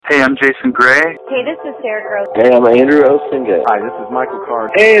Hey, I'm Jason Gray. Hey, this is Sarah Gross. Hey, I'm Andrew Osinga. Hi, this is Michael Carr.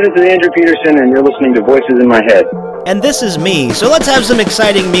 Hey, this is Andrew Peterson, and you're listening to Voices in My Head. And this is me, so let's have some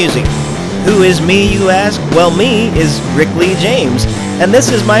exciting music. Who is me, you ask? Well, me is Rick Lee James, and this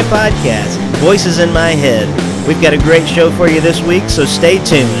is my podcast, Voices in My Head. We've got a great show for you this week, so stay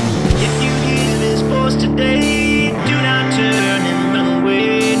tuned. If you hear this voice today, do not turn and run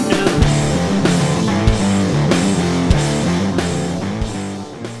away, no.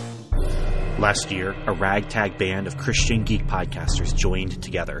 Last year, a ragtag band of Christian Geek podcasters joined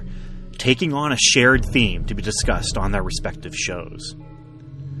together, taking on a shared theme to be discussed on their respective shows.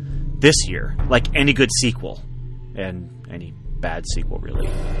 This year, like any good sequel, and any bad sequel really,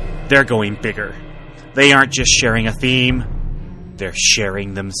 they're going bigger. They aren't just sharing a theme, they're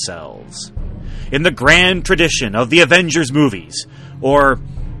sharing themselves. In the grand tradition of the Avengers movies, or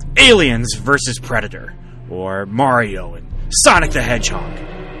Aliens vs. Predator, or Mario and Sonic the Hedgehog,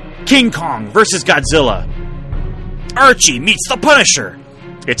 King Kong vs. Godzilla, Archie meets the Punisher.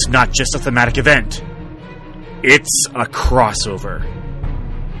 It's not just a thematic event, it's a crossover.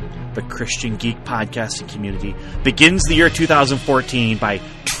 The Christian Geek podcasting community begins the year 2014 by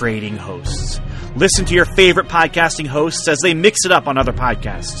trading hosts. Listen to your favorite podcasting hosts as they mix it up on other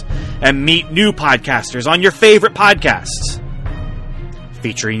podcasts, and meet new podcasters on your favorite podcasts.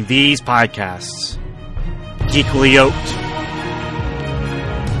 Featuring these podcasts: Geekly Yoked,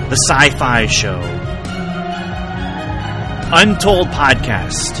 The Sci-Fi Show, Untold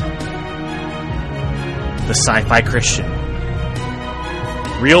Podcast, The Sci-Fi Christian,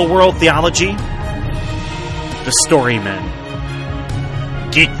 Real World Theology, The Storymen,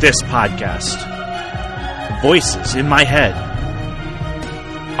 Geek This Podcast, Voices in My Head,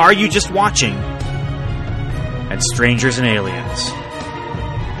 Are You Just Watching, and Strangers and Aliens.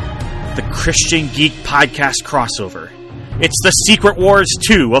 The Christian Geek Podcast crossover. It's the Secret Wars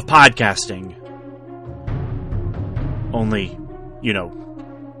 2 of podcasting. Only,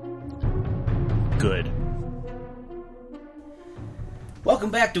 good. Welcome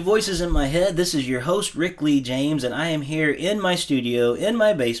back to Voices in My Head. This is your host, Rick Lee James, and I am here in my studio, in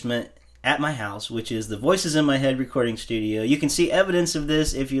my basement, at my house, which is the Voices in My Head recording studio. You can see evidence of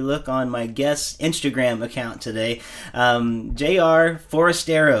this if you look on my guest's Instagram account today, JR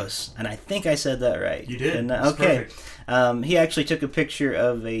Forasteros, and I think I said that right. You did. And, okay. He actually took a picture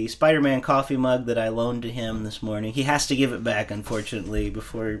of a Spider-Man coffee mug that I loaned to him this morning. He has to give it back, unfortunately,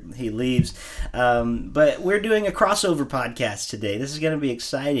 before he leaves. But we're doing a crossover podcast today. This is going to be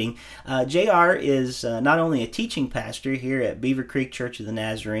exciting. JR is not only a teaching pastor here at Beaver Creek Church of the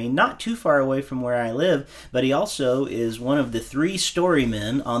Nazarene, not too far away from where I live, but he also is one of the 3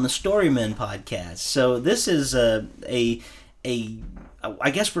 Storymen on the Storymen podcast. So this is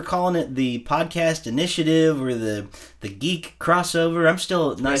I guess we're calling it the podcast initiative or the geek crossover. I'm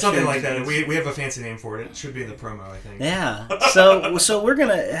still not something sure. like that. We have a fancy name for it. It should be in the promo, I think. Yeah. So we're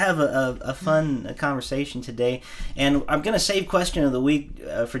gonna have a fun conversation today, and I'm gonna save question of the week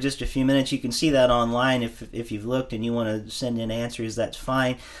for just a few minutes. You can see that online if you've looked and you want to send in answers. That's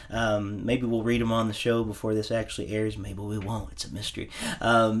fine. Maybe we'll read them on the show before this actually airs. Maybe we won't. It's a mystery.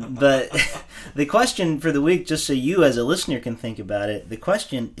 But the question for the week, just so you as a listener can think about it. The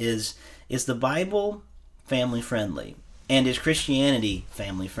question is the Bible family friendly? And is Christianity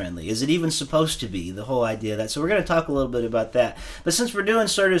family friendly? Is it even supposed to be? The whole idea of that. So we're going to talk a little bit about that. But since we're doing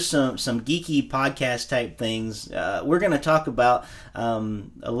sort of some geeky podcast type things, we're going to talk about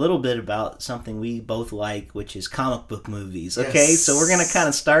a little bit about something we both like, which is comic book movies. Okay, yes. So we're going to kind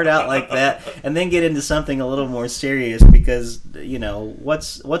of start out like that, and then get into something a little more serious because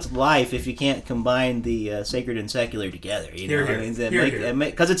what's life if you can't combine the sacred and secular together?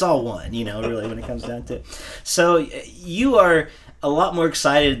 Because it's all one. Really when it comes down to it. So you are a lot more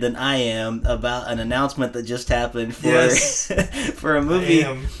excited than I am about an announcement that just happened for for a movie.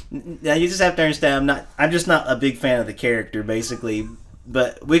 Now you just have to understand I'm just not a big fan of the character basically,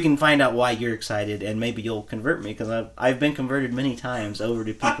 but we can find out why you're excited and maybe you'll convert me because I've been converted many times over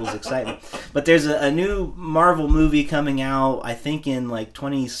to people's excitement. But there's a new Marvel movie coming out, I think in like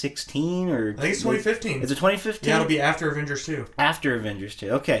 2016 or I think it's 2015. Is it 2015? Yeah, it'll be after Avengers 2. After Avengers 2.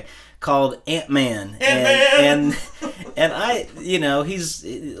 Okay. Called Ant-Man. Ant-Man! And I, he's,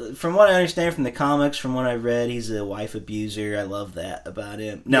 from what I understand from the comics, from what I've read, he's a wife abuser. I love that about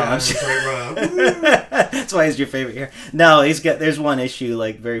him. No, I'm just, that's why he's your favorite here. No, there's one issue,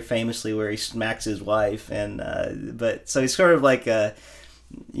 like, very famously where he smacks his wife, so he's sort of like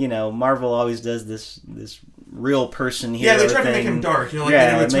Marvel always does this real person hero. Yeah, they tried to make thing. him dark. You know, like Yeah,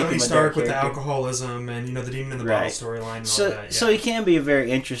 they did with make Tony him a Stark dark with the character. alcoholism and, you know, the Demon in the Bottle storyline and all that. Yeah. So he can be a very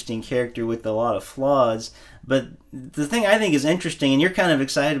interesting character with a lot of flaws. But the thing I think is interesting, and you're kind of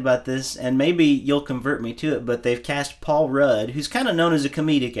excited about this, and maybe you'll convert me to it, but they've cast Paul Rudd, who's kind of known as a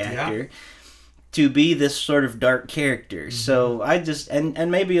comedic actor, to be this sort of dark character. Mm-hmm. So I just and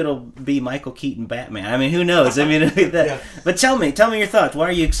maybe it'll be Michael Keaton Batman. I mean, who knows? I mean, But tell me your thoughts. Why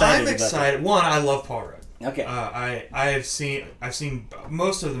are you excited? I'm excited. About that? One, I love Paul Rudd. Okay. I've seen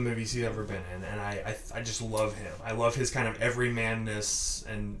most of the movies he's ever been in, and I just love him. I love his kind of everymanness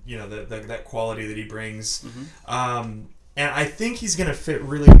and, you know, that quality that he brings. Mm-hmm. And I think he's going to fit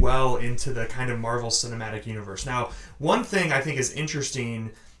really well into the kind of Marvel Cinematic Universe. Now, one thing I think is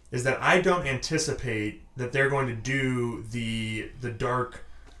interesting is that I don't anticipate that they're going to do the dark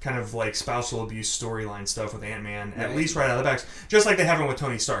kind of like spousal abuse storyline stuff with Ant-Man, at least right out of the box, just like they haven't with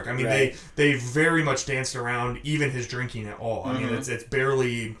Tony Stark. I mean, they very much danced around even his drinking at all. I mean, it's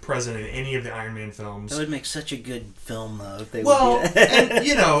barely present in any of the Iron Man films. That would make such a good film, though, if they would do that. And,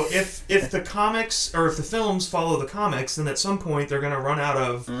 you know, if the comics, or if the films follow the comics, then at some point they're going to run out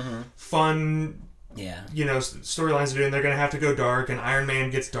of fun... you know, storylines to do, and they're going to have to go dark, and Iron Man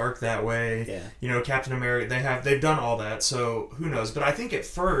gets dark that way. Yeah. You know, Captain America, they've done all that, so who knows? But I think at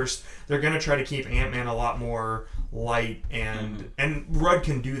first they're going to try to keep Ant-Man a lot more light, and Rudd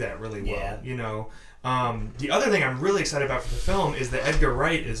can do that really well. Yeah. You know, the other thing I'm really excited about for the film is that Edgar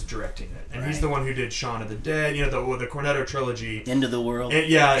Wright is directing it, and he's the one who did Shaun of the Dead, you know, the Cornetto trilogy, End of the World.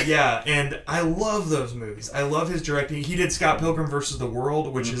 And, and I love those movies. I love his directing. He did Scott Pilgrim vs. the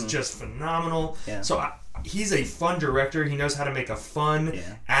World, which is just phenomenal. Yeah. So he's a fun director. He knows how to make a fun,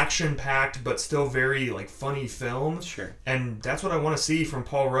 action-packed, but still very like funny film. Sure. And that's what I want to see from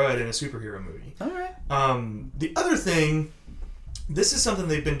Paul Rudd in a superhero movie. All right. The other thing, this is something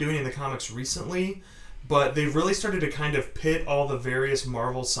they've been doing in the comics recently, but they've really started to kind of pit all the various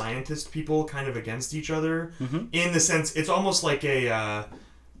Marvel scientist people kind of against each other. In the sense, it's almost like a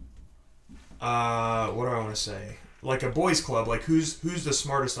what do I want to say? Like a boys club, like who's the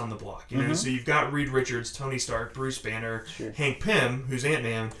smartest on the block, you know? So you've got Reed Richards, Tony Stark, Bruce Banner, Hank Pym, who's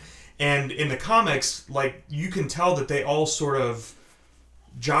Ant-Man, and in the comics, like, you can tell that they all sort of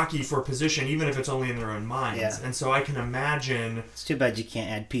jockey for position, even if it's only in their own minds. Yeah. And so I can imagine... It's too bad you can't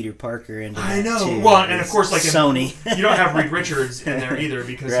add Peter Parker into that. I know. Too. Well, and of course, like Sony. You don't have Reed Richards in there either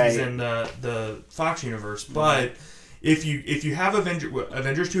because he's in the Fox universe. But if you have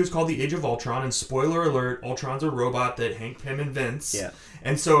Avengers 2 is called The Age of Ultron, and spoiler alert, Ultron's a robot that Hank Pym invents. Yeah.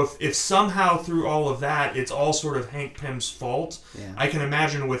 And so if somehow through all of that, it's all sort of Hank Pym's fault, I can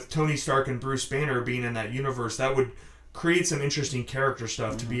imagine with Tony Stark and Bruce Banner being in that universe, that would create some interesting character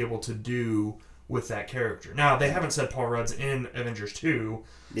stuff to be able to do with that character. Now, they haven't said Paul Rudd's in Avengers 2.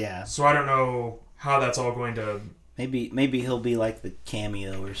 Yeah. So I don't know how that's all going to... Maybe he'll be like the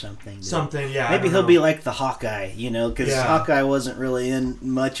cameo or something. Yeah. Maybe he'll be like the Hawkeye, you know, because Hawkeye wasn't really in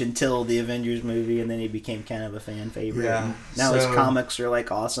much until the Avengers movie, and then he became kind of a fan favorite. Yeah. And now his comics are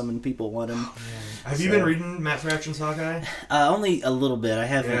like awesome, and people want him. Have you been reading Matt Fraction's Hawkeye? Only a little bit. I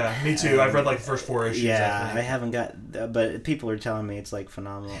haven't. Yeah, me too. I've read like the first 4 issues. Yeah, I haven't got, but people are telling me it's like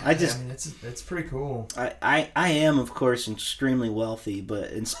phenomenal. I mean, it's pretty cool. I am, of course, extremely wealthy, but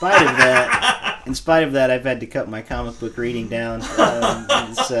in spite of that, I've had to cut my comic book reading down. So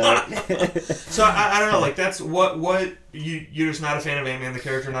I don't know. Like, that's what you're just not a fan of Ant-Man the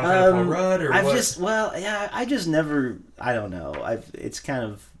character, not a fan of Paul Rudd, or what? I just never. I don't know. It's kind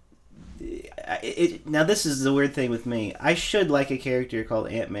of. Now this is the weird thing with me. I should like a character called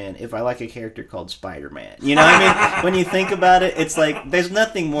Ant-Man if I like a character called Spider-Man. You know what I mean? When you think about it, it's like there's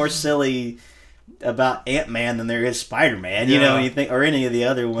nothing more silly about Ant-Man than there is Spider-Man. You know, when you think, or any of the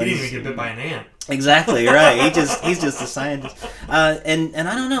other ones. He didn't even get bit by an ant. Exactly right. He's just a scientist, and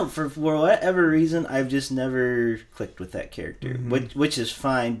I don't know, for whatever reason I've just never clicked with that character, which is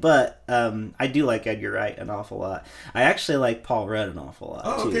fine. But I do like Edgar Wright an awful lot. I actually like Paul Rudd an awful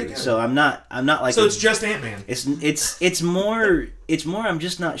lot too. Okay, good. So I'm not like. So it's just Ant-Man. It's more. I'm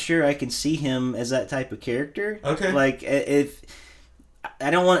just not sure I can see him as that type of character. Okay. Like if.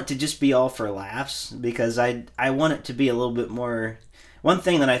 I don't want it to just be all for laughs, because I want it to be a little bit more. One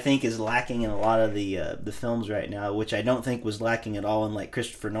thing that I think is lacking in a lot of the films right now, which I don't think was lacking at all in like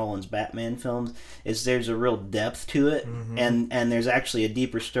Christopher Nolan's Batman films, is there's a real depth to it, and there's actually a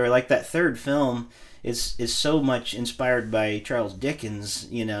deeper story. Like that third film is so much inspired by Charles Dickens,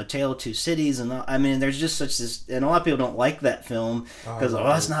 you know, Tale of Two Cities, and all, I mean, there's just such this, and a lot of people don't like that film because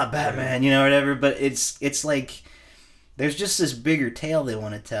that's not Batman, you know, whatever. But it's like there's just this bigger tale they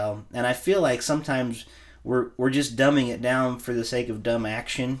want to tell, and I feel like sometimes we're just dumbing it down for the sake of dumb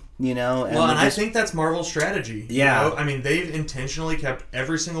action, you know. And I think that's Marvel's strategy. Yeah, you know? I mean, they've intentionally kept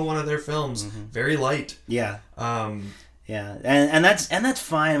every single one of their films very light. Yeah. Yeah, and that's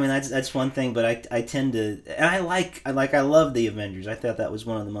fine. I mean, that's one thing, but I tend to, and I love the Avengers. I thought that was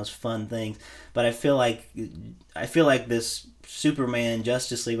one of the most fun things. But I feel like this Superman,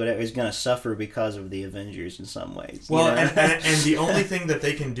 Justice League, whatever, is going to suffer because of the Avengers in some ways. Well, you know? and the only thing that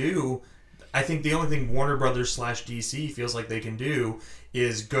they can do, I think the only thing Warner Brothers / DC feels like they can do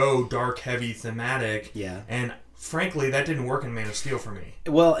is go dark, heavy, thematic. Yeah. And frankly, that didn't work in Man of Steel for me.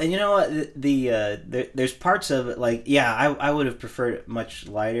 Well, and you know what? There's parts of it, like, yeah, I would have preferred it much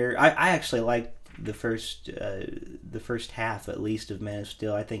lighter. I actually liked the first half, at least, of Man of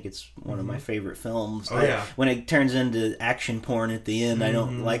Steel. I think it's one of my favorite films. Oh, yeah. When it turns into action porn at the end, I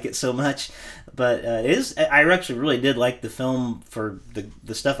don't like it so much. But it is. I actually really did like the film for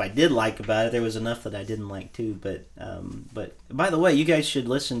the stuff I did like about it. There was enough that I didn't like too. But by the way, you guys should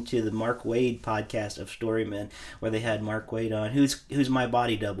listen to the Mark Waid podcast of Storymen, where they had Mark Waid on, who's my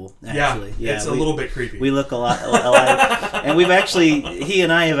body double. Actually, yeah, it's a little bit creepy. We look a lot alike, and he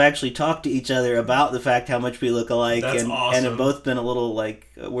and I have actually talked to each other about the fact how much we look alike. That's awesome. And have both been a little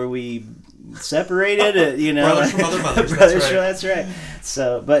like, were we separated? You know, brothers from other mothers. That's right.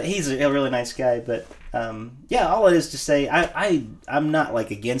 So, but he's a really nice guy. But yeah, all it is to say, I'm not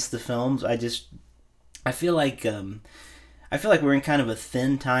like against the films. I feel like we're in kind of a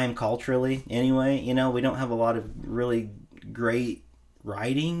thin time culturally. Anyway, you know, we don't have a lot of really great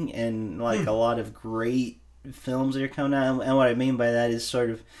writing and like a lot of great films that are coming out. And what I mean by that is sort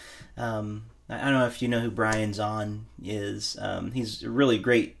of, I don't know if you know who Brian Zahn is. He's a really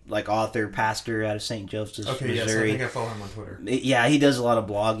great like author, pastor out of St. Joseph's, Missouri. Yes, I think I follow him on Twitter. Yeah, he does a lot of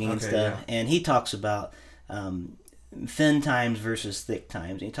blogging and stuff, yeah. and he talks about thin times versus thick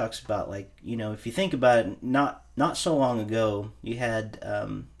times. And he talks about, like, you know, if you think about it, not so long ago, you had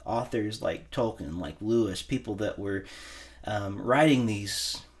authors like Tolkien, like Lewis, people that were writing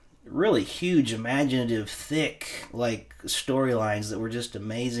these really huge, imaginative, thick, like, storylines that were just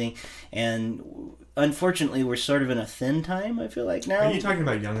amazing. And unfortunately, we're sort of in a thin time, I feel like, now. Are you talking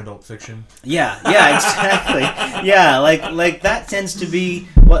about young adult fiction? Yeah, exactly. Yeah, like that tends to be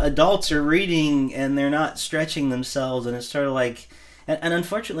what adults are reading, and they're not stretching themselves, and it's sort of like, and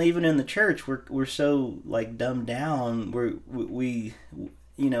unfortunately, even in the church, we're so like dumbed down. We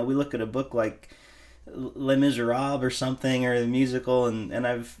look at a book like Les Miserables or something, or the musical, and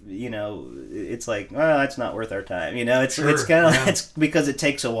I've, you know, it's like, well, that's not worth our time, you know. It's kind of it's because it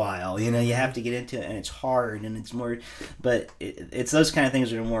takes a while, you know. You have to get into it, and it's hard, and it's more, but it's those kind of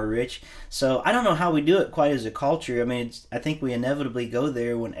things that are more rich. So I don't know how we do it quite as a culture. I mean, I think we inevitably go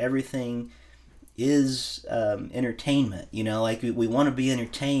there when everything is entertainment, you know, like we want to be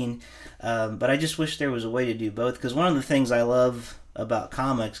entertained, but I just wish there was a way to do both, because one of the things I love about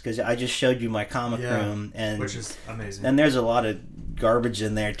comics, because I just showed you my comic room, and which is amazing, and there's a lot of garbage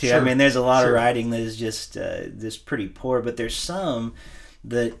in there too. Sure. I mean, there's a lot of writing that is just pretty poor, but there's some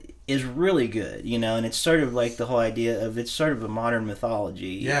that is really good, you know, and it's sort of like the whole idea of, it's sort of a modern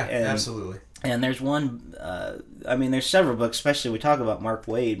mythology. Yeah, absolutely. And there's one, there's several books, especially we talk about Mark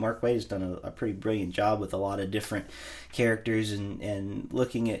Waid. Mark Waid has done a pretty brilliant job with a lot of different characters, and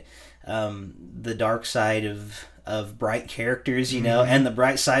looking at the dark side of bright characters, you know, and the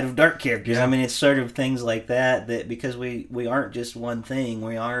bright side of dark characters. Yeah. I mean, it's sort of things like that because we aren't just one thing.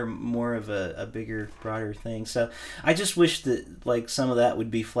 We are more of a bigger, broader thing. So I just wish that, like, some of that would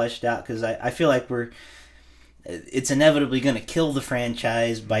be fleshed out, because I feel like it's inevitably going to kill the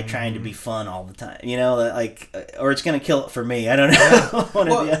franchise by trying to be fun all the time, you know, like, or it's going to kill it for me. I don't know. One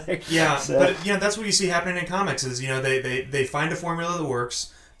or the other. Yeah, so. But, you know, that's what you see happening in comics is, you know, they find a formula that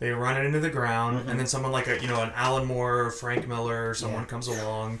works. They run it into the ground, and then someone like an Alan Moore or Frank Miller or someone comes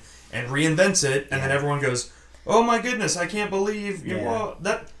along and reinvents it, and then everyone goes, "Oh my goodness, I can't believe!" You know,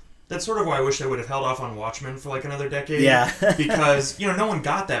 well, that's sort of why I wish they would have held off on Watchmen for like another decade. Yeah, because, you know, no one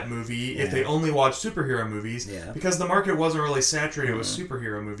got that movie if they only watched superhero movies. Yeah, because the market wasn't really saturated with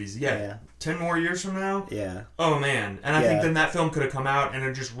superhero movies yet. Yeah. 10 more years from now. Yeah. Oh man, and I think then that film could have come out and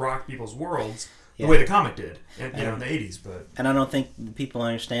it just rocked people's worlds. The way the comic did, in the 80s, but... And I don't think people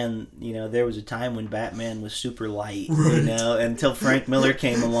understand, you know, there was a time when Batman was super light, you know, until Frank Miller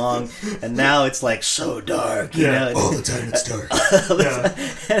came along, and now it's, like, so dark, you know. All the time it's dark.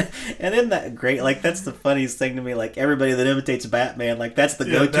 And isn't that great? Like, that's the funniest thing to me, like, everybody that imitates Batman, like, that's the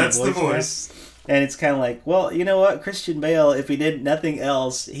go-to voice. That's the voice. And it's kind of like, well, you know what? Christian Bale, if he did nothing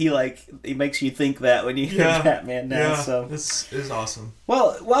else, he makes you think that when you hear Batman now. Yeah, so this is awesome.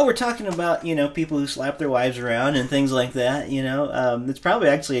 Well, while we're talking about, people who slap their wives around and things like that, it's probably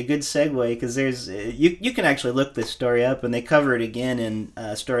actually a good segue because there's you can actually look this story up, and they cover it again in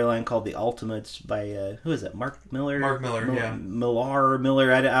a storyline called The Ultimates by who is that? Mark Miller.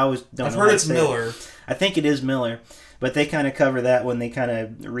 Miller. I always don't. I've know heard it's Miller. I think it is Miller. But they kind of cover that when they kind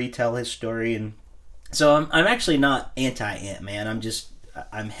of retell his story, and so I'm actually not anti Ant-Man.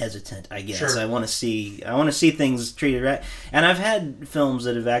 I'm hesitant, I guess. Sure. I want to see things treated right, and I've had films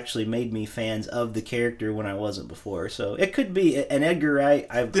that have actually made me fans of the character when I wasn't before. So it could be an Edgar Wright.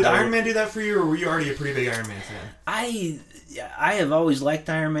 Did Iron Man do that for you, or were you already a pretty big Iron Man fan? I have always liked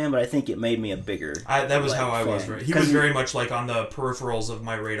Iron Man, but I think it made me a bigger. That was how I was. Right? He was very much like on the peripherals of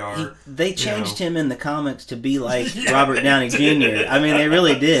my radar. They changed him in the comics to be like Robert Downey Jr. I mean, they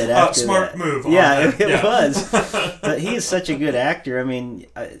really did. After smart that. move. Yeah, it was. But he is such a good actor. I mean,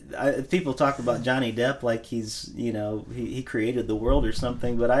 people talk about Johnny Depp like he's, he created the world or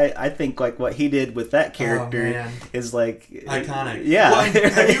something. But I think like what he did with that character is like iconic. Yeah. Well,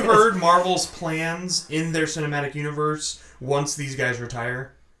 have you heard Marvel's plans in their cinematic universe? Once these guys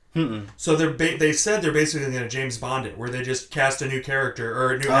retire, so they said they're basically going to James Bond it, where they just cast a new character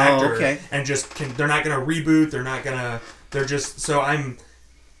or a new actor, and they're not going to reboot. They're just. So I'm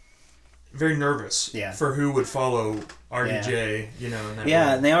very nervous for who would follow RDJ. In that role.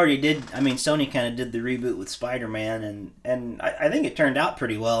 And they already did. I mean, Sony kind of did the reboot with Spider-Man, and I think it turned out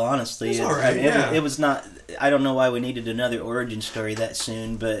pretty well. Honestly, it's all right. It was not. I don't know why we needed another origin story that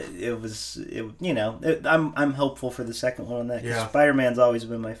soon, but it was. I'm hopeful for the second one on that. Because Spider-Man's always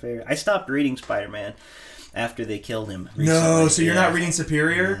been my favorite. I stopped reading Spider-Man after they killed him recently. No, so you're not reading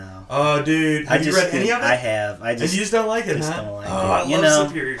Superior? No. Oh, dude. Have you read any of it? I have. And you just don't like it, just huh? Don't like I it. love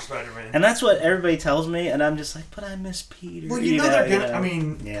Superior Spider-Man. And that's what everybody tells me, and I'm just like, but I miss Peter. Well, they're going to... I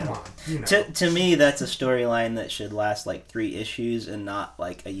mean, come on. To me, that's a storyline that should last like 3 issues and not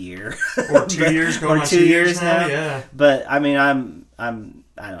like a year. Or 2 years, going on 2 years now. Yeah. But, I mean, I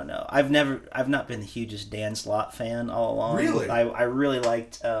don't know. I've not been the hugest Dan Slott fan all along. Really? I really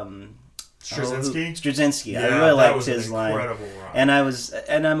liked... Straczynski? I really liked his line. And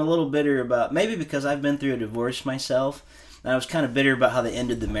I'm a little bitter about, maybe because I've been through a divorce myself, and I was kind of bitter about how they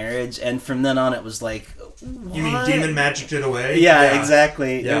ended the marriage, and from then on it was like, what? You mean Demon Magicked it away? Yeah,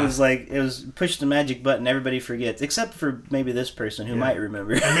 exactly. Yeah. It was push the magic button, everybody forgets, except for maybe this person who might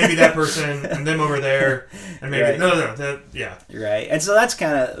remember. And maybe that person, and them over there, and maybe, Right, and so that's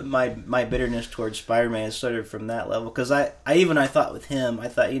kind of my bitterness towards Spider-Man is sort of from that level, because I thought with him, I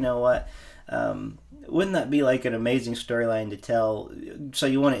thought, you know what, wouldn't that be like an amazing storyline to tell? So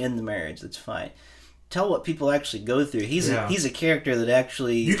you want to end the marriage, that's fine. Tell what people actually go through. He's a character that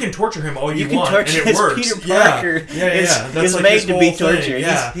actually... You can torture him all you want, torture and it works. Peter Parker is like made to be tortured.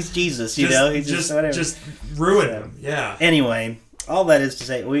 Yeah. He's Jesus, He's just ruin him. Yeah. Anyway, all that is to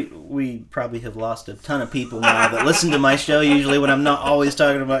say, we probably have lost a ton of people now that listen to my show usually when I'm not always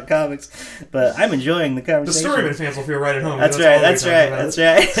talking about comics, but I'm enjoying the conversation. The Storymen fans will feel right at home. That's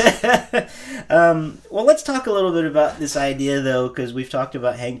right. Well, let's talk a little bit about this idea, though, because we've talked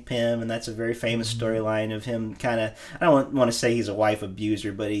about Hank Pym, and that's a very famous storyline of him kind of, I don't want to say he's a wife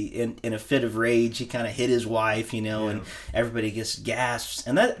abuser, but he, in a fit of rage, he kind of hit his wife, and everybody just gasps.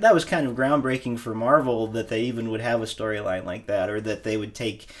 And that was kind of groundbreaking for Marvel, that they even would have a storyline like that, or that they would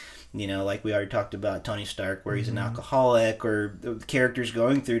take, like we already talked about Tony Stark, where he's an alcoholic, or characters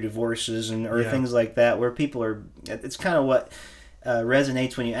going through divorces, or things like that, where people are, it's kind of what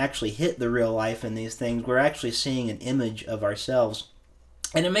resonates when you actually hit the real life in these things. We're actually seeing an image of ourselves.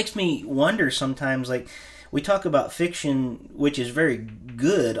 And it makes me wonder sometimes, like, we talk about fiction, which is very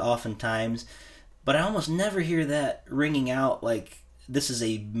good oftentimes, but I almost never hear that ringing out like this is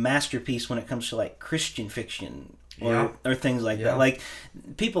a masterpiece when it comes to like Christian fiction or things like that. Like,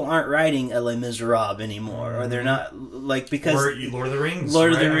 people aren't writing a Les Miserables anymore, or they're not, like, because... Or Lord of the Rings.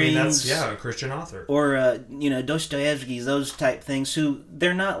 Lord of the Rings. I mean, that's, a Christian author. Or, Dostoevsky's, those type things, who,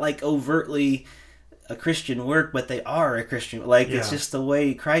 they're not, like, overtly a Christian work, but they are a Christian. Like, it's just the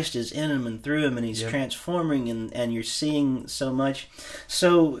way Christ is in him and through him, and he's transforming, and you're seeing so much.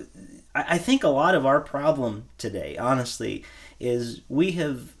 So, I think a lot of our problem today, honestly, is we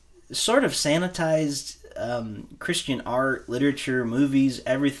have sort of sanitized Christian art, literature, movies,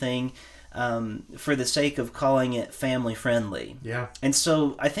 everything, for the sake of calling it family friendly. Yeah. And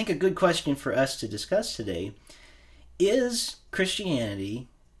so I think a good question for us to discuss today is Christianity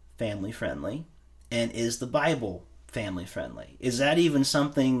family friendly, and is the Bible family friendly? Is that even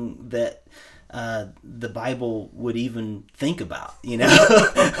something that the Bible would even think about,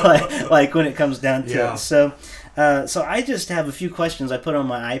 like when it comes down to it. So I just have a few questions I put on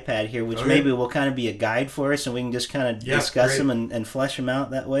my iPad here, which maybe will kind of be a guide for us, and we can just kind of discuss them and flesh them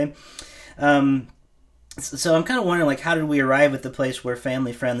out that way. So I'm kind of wondering, like, how did we arrive at the place where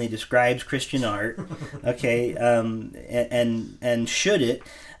Family Friendly describes Christian art? Okay, and should it?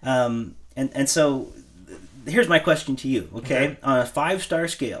 And so here's my question to you. Okay, on a 5-star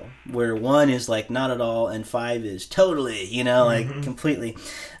scale, where 1 is like not at all and 5 is totally, like completely.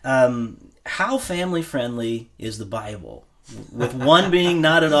 How family friendly is the Bible? With 1 being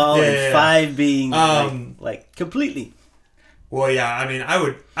not at all and 5 being like completely. Well, yeah. I mean, I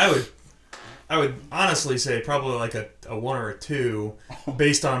would honestly say probably like a 1 or a 2,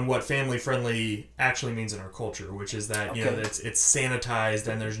 based on what family friendly actually means in our culture, which is that that it's sanitized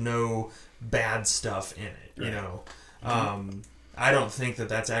and there's no bad stuff in it. Right. I don't think that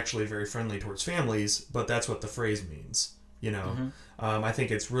that's actually very friendly towards families, but that's what the phrase means. I think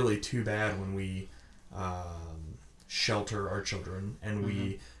it's really too bad when we shelter our children and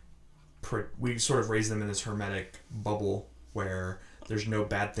we sort of raise them in this hermetic bubble where there's no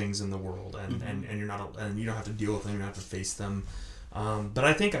bad things in the world, and you're not, and you don't have to deal with them, you don't have to face them. But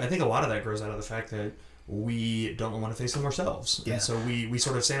I think a lot of that grows out of the fact that we don't want to face them ourselves, and so we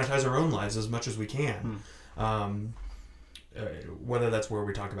sort of sanitize our own lives as much as we can. Whether that's where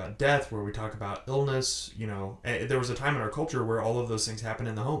we talk about death, where we talk about illness, there was a time in our culture where all of those things happen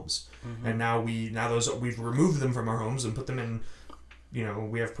in the homes, and now we've removed them from our homes and put them in.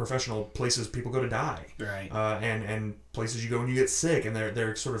 We have professional places people go to die, right? And places you go when you get sick, and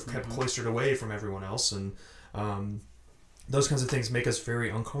they're sort of kept cloistered away from everyone else, and those kinds of things make us very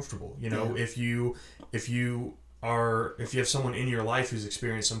uncomfortable. If you have someone in your life who's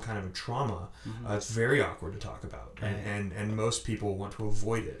experienced some kind of a trauma, it's very awkward to talk about, and most people want to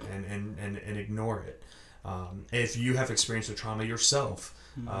avoid it and ignore it. If you have experienced a trauma yourself,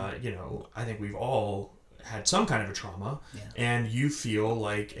 I think we've all had some kind of a trauma, and you feel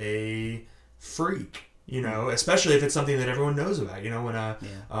like a freak, especially if it's something that everyone knows about.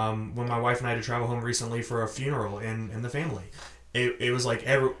 When my wife and I had to travel home recently for a funeral in the family, it was like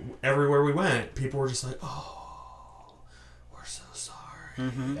everywhere we went, people were just like, "Oh, we're so sorry,"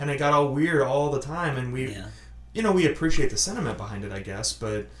 and it got all weird all the time. And we appreciate the sentiment behind it, I guess,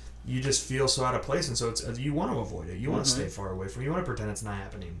 but you just feel so out of place, and so you want to avoid it. You want to stay far away from it. You want to pretend it's not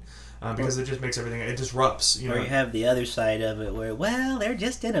happening. Because it just makes everything, it disrupts. Or you have the other side of it where, they're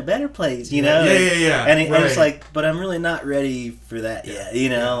just in a better place, Yeah. And it's like, but I'm really not ready for that yet,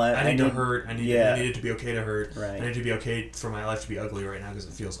 I need to hurt. I need it to be okay to hurt. Right. I need to be okay for my life to be ugly right now because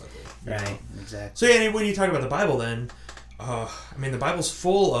it feels ugly. Right, exactly. So when you talk about the Bible then, the Bible's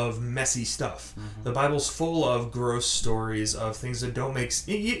full of messy stuff. The Bible's full of gross stories of things that don't make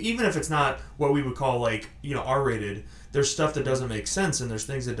even if it's not what we would call R-rated. There's stuff that doesn't make sense, and there's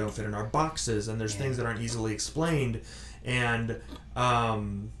things that don't fit in our boxes, and there's things that aren't easily explained. And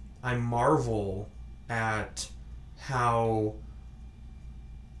I marvel at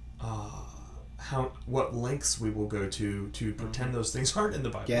what lengths we will go to pretend those things aren't in the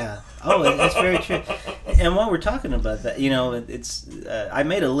Bible. Yeah. Oh, that's very true. And while we're talking about that, it's I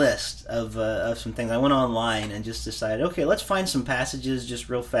made a list of some things. I went online and just decided, okay, let's find some passages just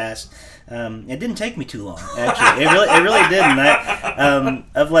real fast. It didn't take me too long, actually. It really didn't.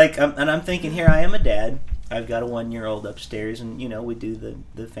 And I'm thinking, here I am a dad. I've got a 1-year-old upstairs, and we do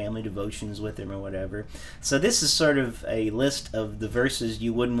the family devotions with him or whatever. So this is sort of a list of the verses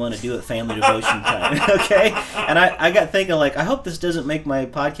you wouldn't want to do at family devotion time. Okay, and I got thinking, I hope this doesn't make my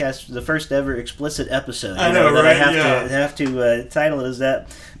podcast the first ever explicit episode. I know, that right? I have to title it as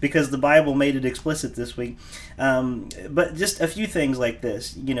that because the Bible made it explicit this week. But just a few things like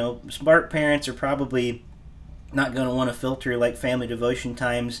this. Smart parents are probably not going to want to filter like family devotion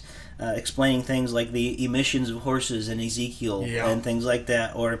times, explaining things like the emissions of horses in Ezekiel and things like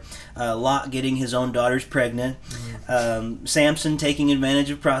that, or Lot getting his own daughters pregnant, Samson taking advantage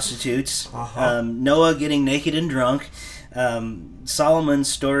of prostitutes, Noah getting naked and drunk, Solomon's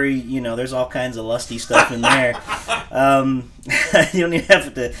story. There's all kinds of lusty stuff in there. You don't even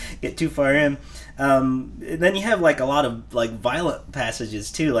have to get too far in. Then you have a lot of violent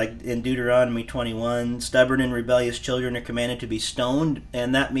passages too, like in Deuteronomy 21, stubborn and rebellious children are commanded to be stoned,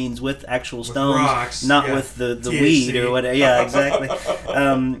 and that means with actual stones, rocks, not with the weed or whatever. Yeah, exactly.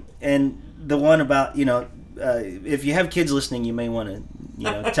 And the one about if you have kids listening, you may want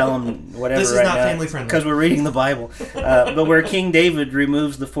to tell them whatever. This is right not now, family friendly because we're reading the Bible. But where King David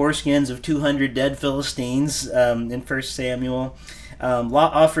removes the foreskins of 200 dead Philistines in 1 Samuel.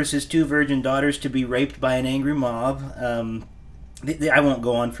 Lot offers his 2 virgin daughters to be raped by an angry mob. I won't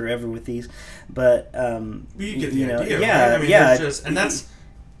go on forever with these, but you get the idea, yeah, right? I mean, yeah, just, and that's.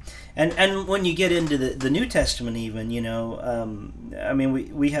 And when you get into the New Testament, even, I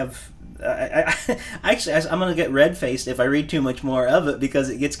mean, we have. Actually, I'm going to get red-faced if I read too much more of it because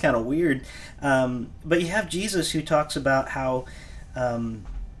it gets kind of weird. But you have Jesus who talks about how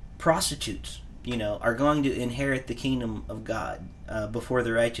prostitutes, are going to inherit the kingdom of God before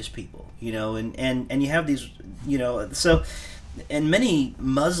the righteous people, and you have these, so, and many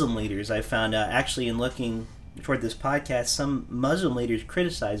Muslim leaders I found out, actually in looking toward this podcast, some Muslim leaders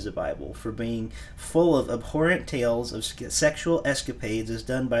criticize the Bible for being full of abhorrent tales of sexual escapades as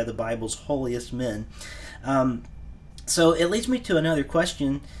done by the Bible's holiest men. So it leads me to another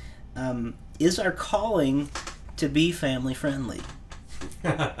question. Is our calling to be family friendly?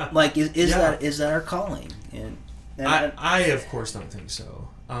 Like, is that our calling? And I of course don't think so.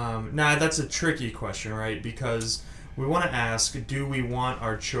 Now that's a tricky question, right? Because we want to ask, do we want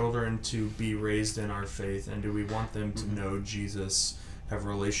our children to be raised in our faith, and do we want them to know Jesus, have a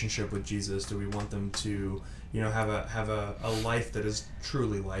relationship with Jesus? Do we want them to, have a life that is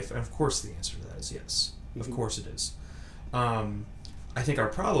truly life? And of course the answer to that is yes. Of course it is. I think our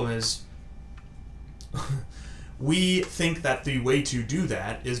problem is we think that the way to do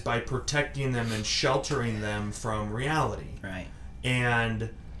that is by protecting them and sheltering them from reality. Right. And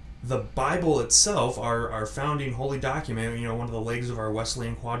the Bible itself, our founding holy document, one of the legs of our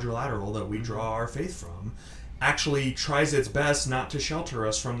Wesleyan quadrilateral that we draw our faith from, actually tries its best not to shelter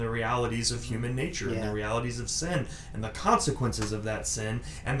us from the realities of human nature and the realities of sin and the consequences of that sin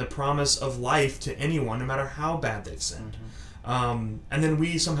and the promise of life to anyone, no matter how bad they've sinned. And then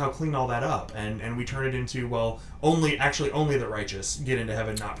we somehow clean all that up and we turn it into, only the righteous get into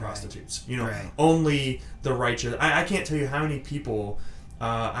heaven, not prostitutes. Only the righteous. I can't tell you how many people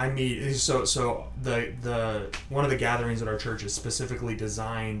I meet. So the one of the gatherings at our church is specifically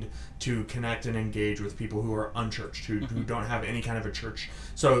designed to connect and engage with people who are unchurched, who don't have any kind of a church.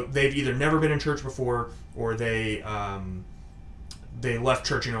 So they've either never been in church before, or they left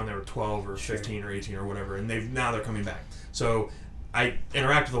church, when they were 12 or 15 or 18 or whatever, and now they're coming back. So I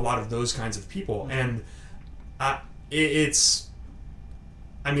interact with a lot of those kinds of people, and it's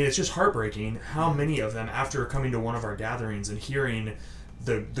just heartbreaking how many of them, after coming to one of our gatherings and hearing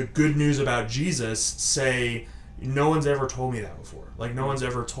the good news about Jesus, say, no one's ever told me that before. Like, no one's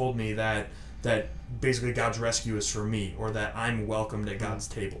ever told me that basically God's rescue is for me, or that I'm welcomed at God's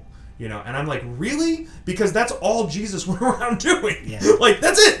table. And I'm like, really? Because that's all Jesus went around doing. Yeah. Like,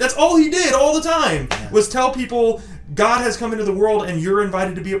 that's it. That's all he did all the time, was tell people God has come into the world and you're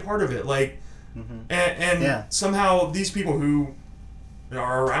invited to be a part of it. Like, and somehow these people who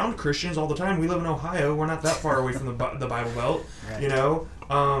are around Christians all the time, we live in Ohio, we're not that far away from the Bible Belt, right.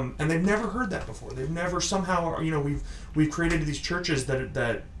 And they've never heard that before. They've never somehow, we've created these churches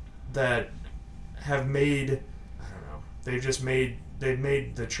that have made, I don't know, they've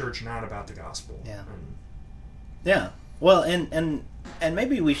made the church not about the gospel. Yeah. Yeah. Well, and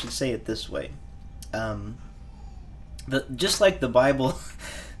maybe we should say it this way. Just like the Bible,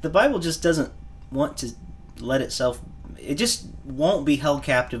 the Bible just doesn't want to let itself. It just won't be held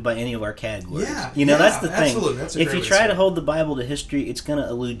captive by any of our categories. Yeah, that's the thing. Absolutely. That's if you try to hold the Bible to history, it's going to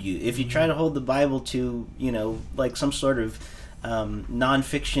elude you. If you try to hold the Bible to, like some sort of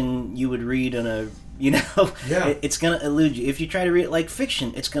nonfiction you would read on a, it's going to elude you. If you try to read it like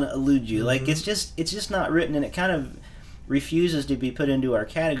fiction, it's going to elude you. Like, it's just not written, and it kind of refuses to be put into our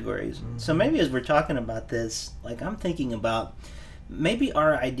categories. So maybe as we're talking about this, like, I'm thinking about maybe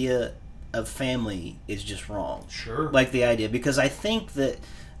our idea of family is just wrong. Sure. Like the idea, because I think that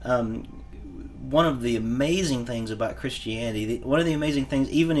one of the amazing things about Christianity, one of the amazing things,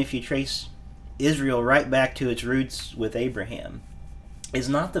 even if you trace Israel right back to its roots with Abraham, is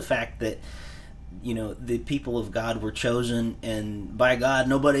not the fact that the people of God were chosen and by God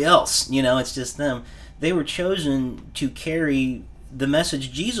nobody else. It's just them. They were chosen to carry the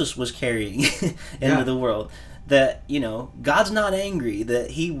message Jesus was carrying into the world. That, God's not angry,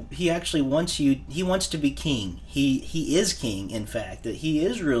 that he actually wants he wants to be king. He is king, in fact, that he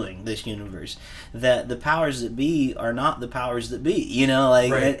is ruling this universe, that the powers that be are not the powers that be,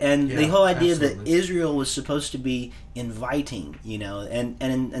 right. and the whole idea that Israel was supposed to be inviting,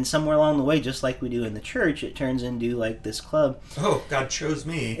 and somewhere along the way, just like we do in the church, it turns into like this club. Oh, God chose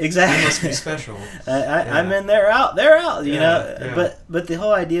me. Exactly. I must be special. I'm in, they're out, But the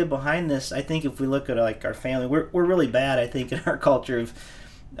whole idea behind this, I think if we look at like our family, we're really bad, I think, in our culture of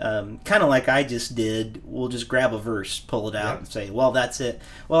kind of like I just did, we'll just grab a verse, pull it out, and say, well, that's it.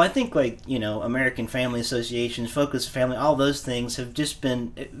 Well, I think like, American Family Associations, Focus Family, all those things have just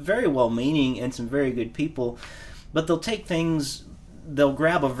been very well-meaning and some very good people, but they'll take things they'll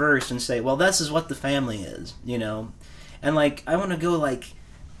grab a verse and say, well, this is what the family is, you know. And like, I want to go like,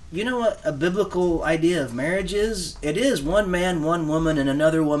 you know what a biblical idea of marriage is? It is one man, one woman, and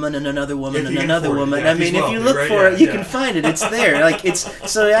another woman, and another woman, and another woman. Yeah, I mean, if you look for it, you can find it. It's there. Like,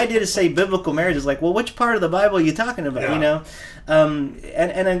 it's so the idea to say biblical marriage is like, well, which part of the Bible are you talking about? You know,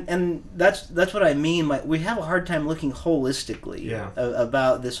 and that's what I mean. Like, we have a hard time looking holistically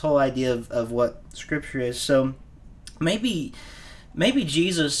about this whole idea of what Scripture is. So maybe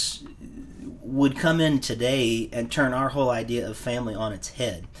Jesus would come in today and turn our whole idea of family on its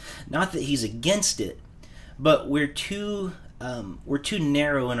head. Not that he's against it, but we're too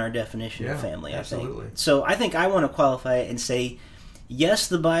narrow in our definition of family, absolutely. I think. So I think I want to qualify it and say, yes,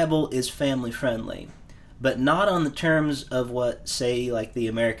 the Bible is family friendly, but not on the terms of what, say, like the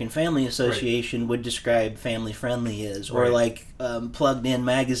American Family Association would describe family friendly is, or like Plugged In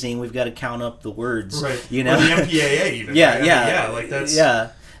magazine, we've got to count up the words, you know, or the MPAA even. Like that's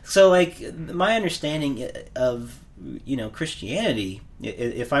So, like, my understanding of, you know, Christianity,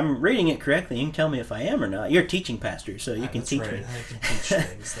 if I'm reading it correctly, you can tell me if I am or not. You're a teaching pastor, so you can teach me. I can teach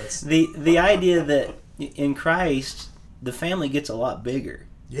things. That's... The idea that in Christ, the family gets a lot bigger.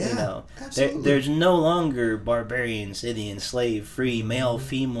 Yeah, you know, absolutely. There's no longer barbarian, Scythian, slave, free, male,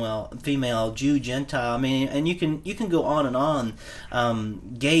 female, Jew, Gentile. I mean, and you can go on and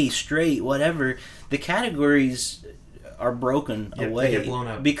on, gay, straight, whatever. The categories are broken away, they get blown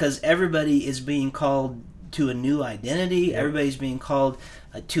up. Because everybody is being called to a new identity. Everybody's being called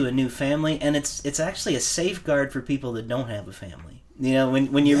to a new family, and it's actually a safeguard for people that don't have a family. You know,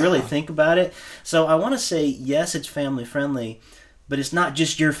 when you really think about it. So I want to say, yes, it's family friendly, but it's not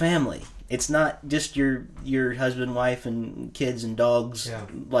just your family. It's not just your husband, wife, and kids and dogs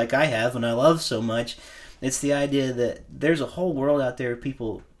like I have and I love so much. It's the idea that there's a whole world out there of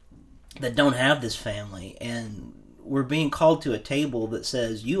people that don't have this family, and we're being called to a table that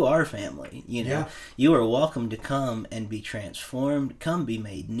says you are family. You know, you are welcome to come and be transformed. Come be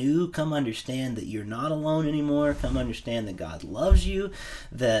made new. Come understand that you're not alone anymore. Come understand that God loves you.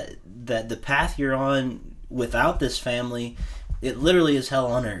 That the path you're on without this family, it literally is hell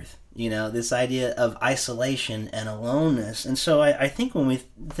on earth. You know, this idea of isolation and aloneness. And so I think when we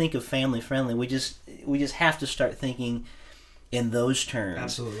think of family friendly, we just have to start thinking in those terms.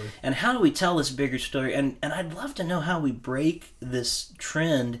 Absolutely. And how do we tell this bigger story? And I'd love to know how we break this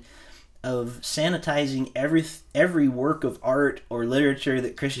trend of sanitizing every work of art or literature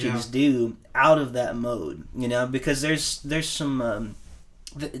that Christians do out of that mode. You know, because there's some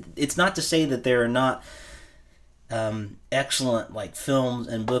it's not to say that there are not excellent like films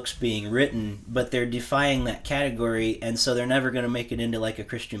and books being written, but they're defying that category, and so they're never going to make it into like a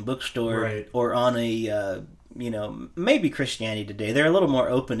Christian bookstore or on a you know, maybe Christianity Today. They're a little more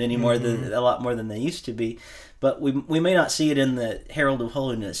open anymore, a lot more than they used to be. But we may not see it in the Herald of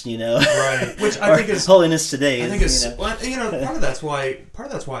Holiness, you know, which I think is Holiness Today. I think it's you know, part of that's why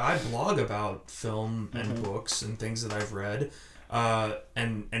I blog about film and books and things that I've read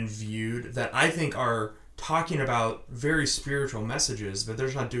and viewed that I think are talking about very spiritual messages, but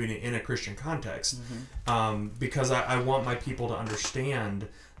they're not doing it in a Christian context, because I want my people to understand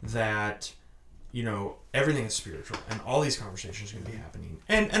that, you know, everything is spiritual and all these conversations are going to be happening.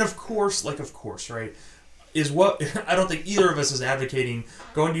 And of course, right, is what I don't think either of us is advocating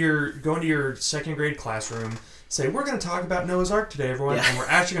going to your second grade classroom, say, we're going to talk about Noah's Ark today, everyone, and we're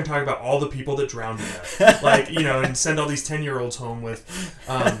actually going to talk about all the people that drowned in that. Like, you know, and send all these 10-year-olds home with,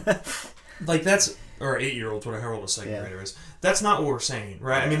 like that's, or 8-year-olds, whatever old a second grader is. That's not what we're saying,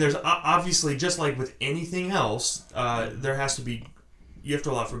 right? I mean, there's obviously, just like with anything else, there has to be, you have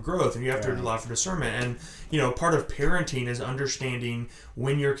to allow for growth and you have to allow for discernment. And, you know, part of parenting is understanding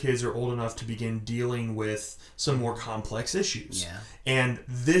when your kids are old enough to begin dealing with some more complex issues. Yeah. And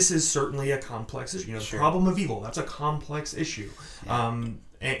this is certainly a complex issue. You know, the problem of evil, that's a complex issue. Yeah.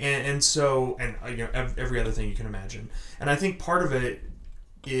 And so, and you know, every other thing you can imagine. And I think part of it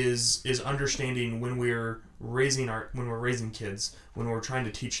is understanding when we're raising kids, when we're trying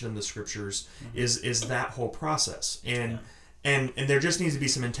to teach them the scriptures, is that whole process. And And there just needs to be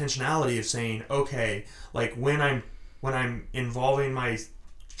some intentionality of saying, okay, like when I'm involving my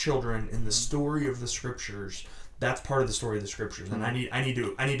children in the story of the scriptures, that's part of the story of the scriptures, and I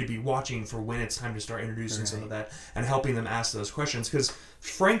need to be watching for when it's time to start introducing some of that and helping them ask those questions. Because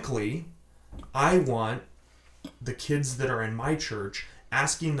frankly, I want the kids that are in my church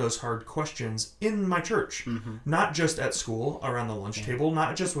asking those hard questions in my church, not just at school around the lunch table,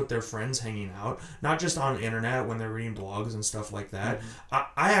 not just with their friends hanging out, not just on the internet when they're reading blogs and stuff like that.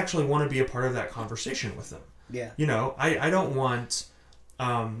 I actually want to be a part of that conversation with them. Yeah, you know, I don't want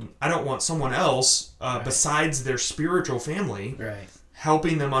someone else besides their spiritual family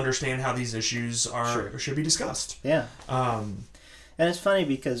helping them understand how these issues should be discussed. Yeah. And it's funny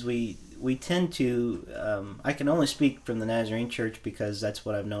because we tend to, I can only speak from the Nazarene Church because that's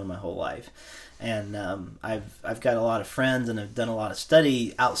what I've known my whole life. And I've got a lot of friends, and I've done a lot of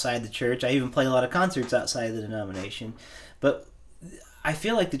study outside the church. I even play a lot of concerts outside the denomination. But I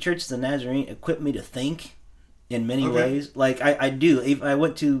feel like the Church of the Nazarene equipped me to think in many ways. Like, I do. I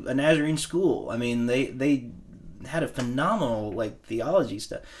went to a Nazarene school. I mean, they had a phenomenal, like, theology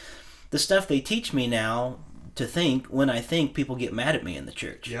stuff. The stuff they teach me now to think, when I think, people get mad at me in the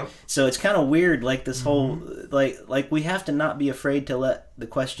church. Yep. So it's kind of weird, like, this whole, like we have to not be afraid to let the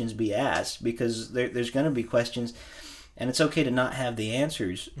questions be asked, because there's going to be questions, and it's okay to not have the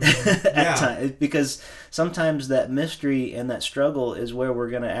answers at times, because sometimes that mystery and that struggle is where we're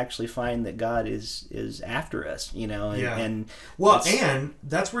going to actually find that God is after us, you know. And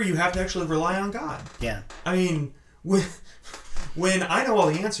that's where you have to actually rely on God. Yeah. I mean, when I know all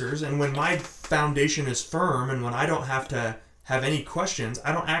the answers, and when my foundation is firm, and when I don't have to have any questions,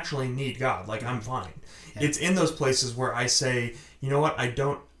 I don't actually need God. Like, I'm fine. Yeah. It's in those places where I say, you know what, I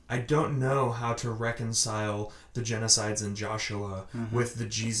don't know how to reconcile the genocides in Joshua with the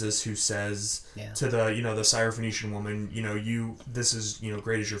Jesus who says to the Syrophoenician woman, this is,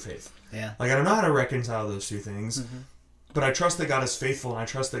 great is your faith. Yeah. Like, I don't know how to reconcile those two things, but I trust that God is faithful, and I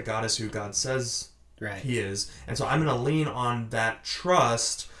trust that God is who God says He is. And so I'm going to lean on that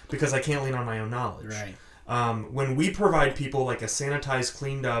trust, because I can't lean on my own knowledge. Right. When we provide people like a sanitized,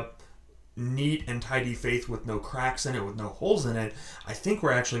 cleaned up, neat and tidy faith with no cracks in it, with no holes in it, I think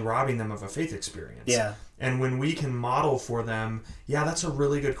we're actually robbing them of a faith experience. Yeah. And when we can model for them, that's a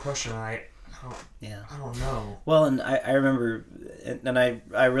really good question. I don't know. Well, and I remember, and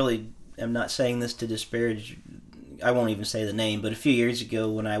I really am not saying this to disparage, I won't even say the name, but a few years ago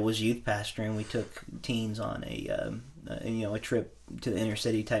when I was youth pastoring, we took teens on a trip to the inner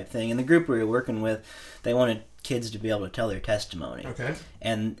city type thing, and the group we were working with, they wanted kids to be able to tell their testimony. Okay.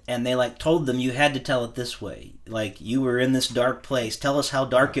 And they told them, you had to tell it this way. Like, you were in this dark place. Tell us how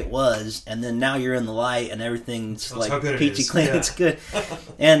dark it was, and then now you're in the light, and everything's peachy clean. Yeah. It's good.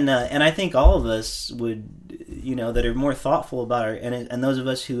 And I think all of us would, that are more thoughtful about it, and those of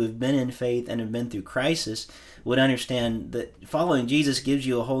us who have been in faith and have been through crisis would understand that following Jesus gives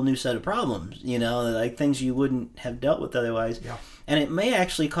you a whole new set of problems, like things you wouldn't have dealt with otherwise. Yeah. And it may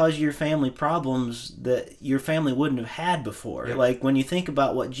actually cause your family problems that your family wouldn't have had before. Yep. Like, when you think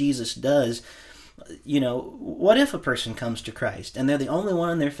about what Jesus does, what if a person comes to Christ and they're the only one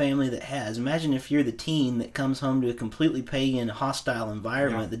in their family that has? Imagine if you're the teen that comes home to a completely pagan, hostile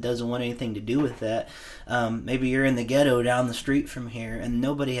environment that doesn't want anything to do with that. Maybe you're in the ghetto down the street from here, and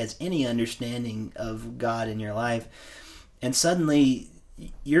nobody has any understanding of God in your life. And suddenly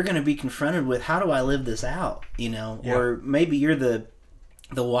you're going to be confronted with, how do I live this out? Or maybe you're the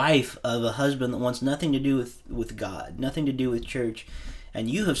wife of a husband that wants nothing to do with God, nothing to do with church, and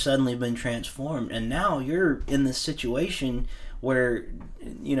you have suddenly been transformed, and now you're in this situation where,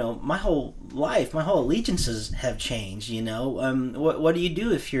 my whole life, my whole allegiances have changed. What do you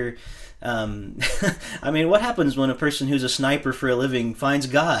do if you're what happens when a person who's a sniper for a living finds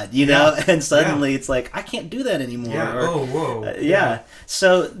God, and suddenly it's like, I can't do that anymore. Yeah.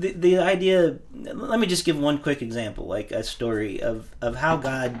 So the idea, let me just give one quick example, like a story of how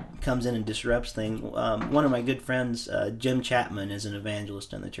God comes in and disrupts things. One of my good friends, Jim Chapman, is an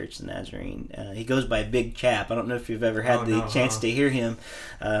evangelist in the Church of the Nazarene. He goes by Big Chap. I don't know if you've ever had the chance to hear him.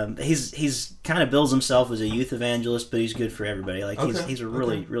 He's kind of bills himself as a youth evangelist, but he's good for everybody. Like, he's a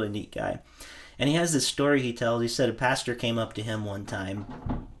really, really neat guy. And he has this story he tells. He said a pastor came up to him one time,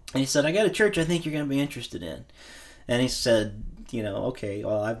 and he said, I got a church I think you're going to be interested in. And he said, okay,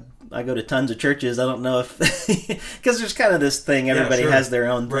 well, I go to tons of churches. I don't know if... Because there's kind of this thing, everybody has their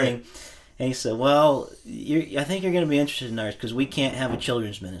own thing. Right. And he said, well, I think you're going to be interested in ours because we can't have a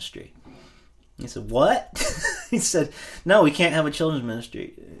children's ministry. He said, what? He said, no, we can't have a children's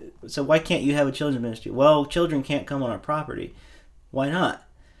ministry. So why can't you have a children's ministry? Well, children can't come on our property. Why not?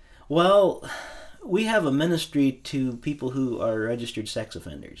 Well, we have a ministry to people who are registered sex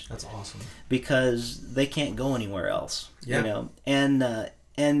offenders. That's awesome. Because they can't go anywhere else. Yeah.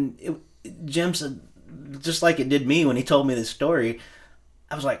 And Jim said, just like it did me when he told me this story,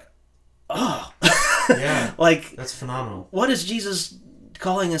 I was like, oh. Yeah. Like, that's phenomenal. What is Jesus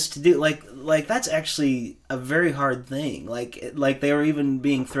calling us to do? Like that's actually a very hard thing. Like they were even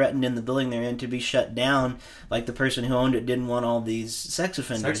being threatened in the building they're in to be shut down. Like, the person who owned it didn't want all these sex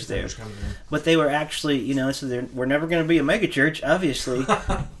offenders there. But they were actually, so we're never going to be a mega church, obviously.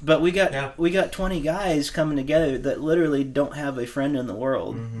 But we got 20 guys coming together that literally don't have a friend in the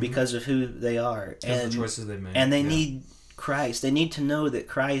world because of who they are and the choices they've made. And they need Christ. They need to know that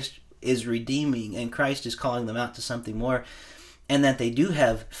Christ is redeeming and Christ is calling them out to something more, and that they do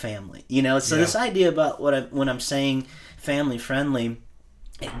have family. So this idea about when I'm saying family friendly,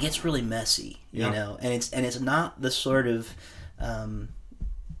 it gets really messy, and it's not the sort of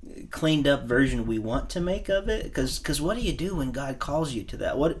cleaned up version we want to make of it, because what do you do when God calls you to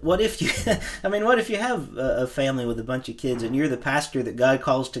that? What if you what if you have a family with a bunch of kids and you're the pastor that God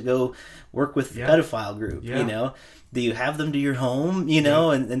calls to go work with the pedophile group? Do you have them to your home,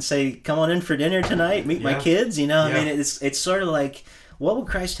 and say, come on in for dinner tonight, meet my kids? It's sort of like, what would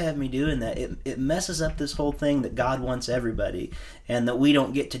Christ have me do in that? It messes up this whole thing that God wants everybody, and that we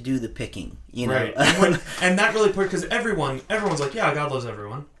don't get to do the picking, Right. And that really put, because everyone's like, yeah, God loves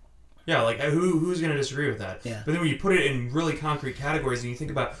everyone. Yeah, like who's going to disagree with that? Yeah. But then when you put it in really concrete categories and you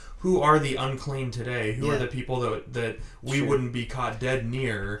think about who are the unclean today, who are the people that we wouldn't be caught dead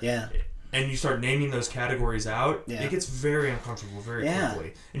near, and you start naming those categories out, it gets very uncomfortable very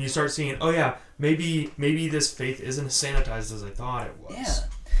quickly. And you start seeing, maybe this faith isn't as sanitized as I thought it was. Yeah.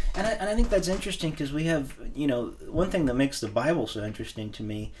 And I think that's interesting, because we have, one thing that makes the Bible so interesting to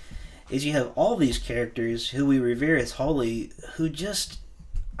me is you have all these characters who we revere as holy who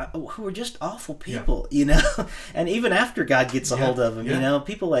are just awful people, and even after God gets a hold of them,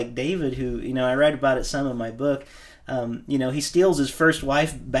 people like David, who, I write about it some in my book. He steals his first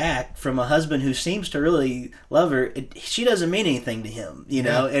wife back from a husband who seems to really love her. She doesn't mean anything to him,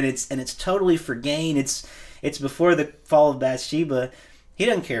 and it's totally for gain. It's before the fall of Bathsheba. He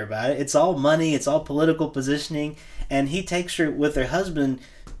doesn't care about it. It's all money. It's all political positioning, and he takes her with her husband,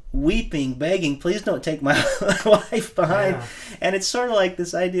 weeping, begging, please don't take my wife behind. And it's sort of like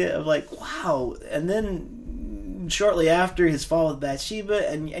this idea of like, wow. And then shortly after his fall with Bathsheba,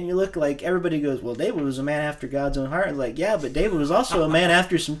 and you look like everybody goes, well, David was a man after God's own heart. And like, yeah, but David was also a man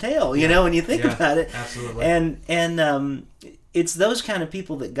after some tail, when you think about it. Absolutely. And it's those kind of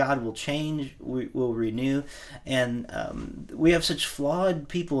people that God will change, will renew. And we have such flawed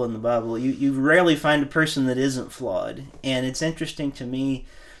people in the Bible. You rarely find a person that isn't flawed. And it's interesting to me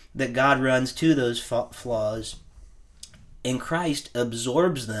that God runs to those flaws, and Christ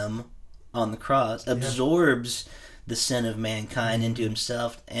absorbs them on the cross, absorbs the sin of mankind into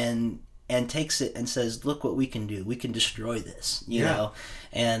himself, and takes it and says, look what we can do. We can destroy this, you know,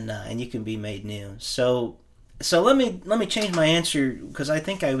 and you can be made new. So let me change my answer, because I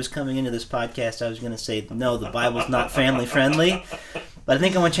think I was coming into this podcast, I was going to say, no, the Bible's not family friendly. But I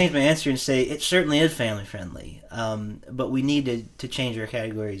think I want to change my answer and say it certainly is family friendly. But we need to change our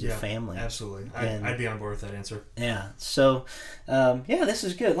categories of family. Absolutely. I'd be on board with that answer. Yeah. So, this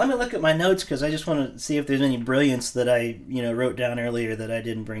is good. Let me look at my notes, because I just want to see if there's any brilliance that I wrote down earlier that I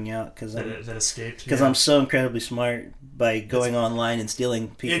didn't bring out. That escaped. Because I'm so incredibly smart by going online and stealing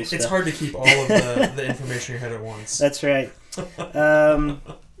people's stuff. It's hard to keep all of the information in your head at once. That's right.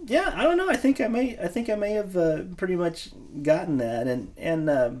 I don't know. I think I may have pretty much gotten that, and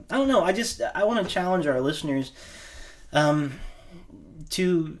I don't know. I want to challenge our listeners to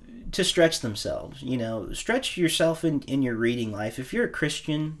stretch themselves. Stretch yourself in your reading life. If you're a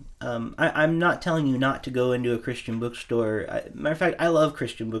Christian, I'm not telling you not to go into a Christian bookstore. Matter of fact, I love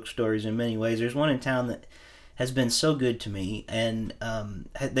Christian bookstores in many ways. There's one in town that has been so good to me, and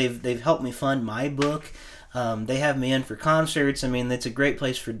they've helped me fund my book. They have me in for concerts. I mean, it's a great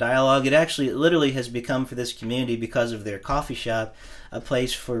place for dialogue. It literally has become, for this community, because of their coffee shop, a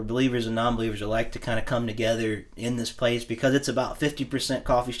place for believers and non-believers alike to kind of come together in this place, because it's about 50%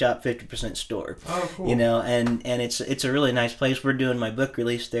 coffee shop, 50% store. Oh, cool. And it's a really nice place. We're doing my book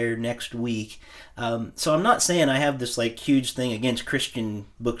release there next week. So I'm not saying I have this like huge thing against Christian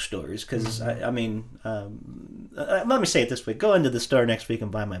bookstores, because let me say it this way: go into the store next week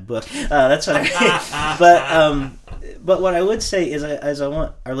and buy my book. That's what I. But what I would say is I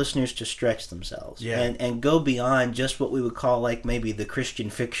want our listeners to stretch themselves and go beyond just what we would call like maybe the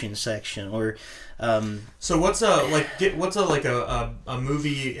Christian fiction section, or. So what's a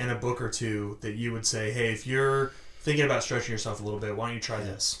movie and a book or two that you would say, hey, if you're thinking about stretching yourself a little bit, why don't you try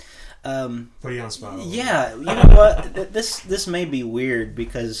this? Put you on the spot. Yeah, you know what? This may be weird,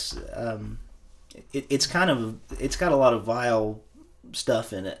 because it's got a lot of vile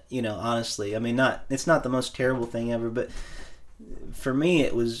stuff in it. Honestly, I mean, it's not the most terrible thing ever, but for me,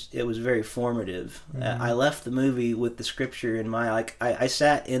 it was very formative. I left the movie with the scripture in my I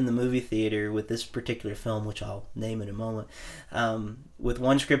sat in the movie theater with this particular film, which I'll name in a moment, with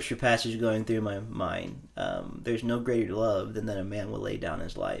one scripture passage going through my mind. There's no greater love than that a man will lay down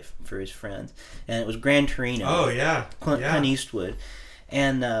his life for his friends, and it was Gran Torino. Oh yeah, Clint Eastwood.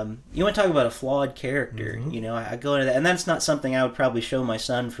 And you want to talk about a flawed character, you know, I go into that, and that's not something I would probably show my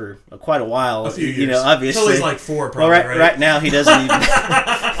son for quite a while. A few years. You know, obviously. Until he's like 4, probably, well, right now he doesn't even...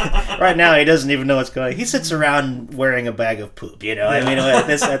 right now he doesn't even know what's going on. He sits around wearing a bag of poop, you know, I mean, at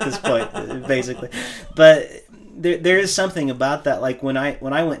this point, basically. But there is something about that, like when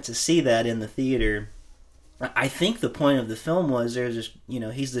I went to see that in the theater, I think the point of the film was there's this, you know,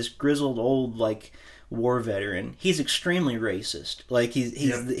 he's this grizzled old, like, war veteran. He's extremely racist. Like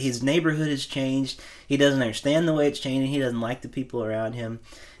his neighborhood has changed. He doesn't understand the way it's changing. He doesn't like the people around him,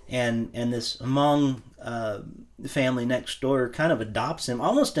 and this Hmong family next door kind of adopts him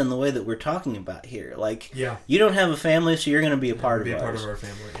almost in the way that we're talking about here. Like, you don't have a family, so you're going to be a part of ours. Part of our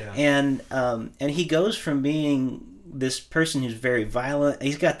family. Yeah. And he goes from being this person who's very violent.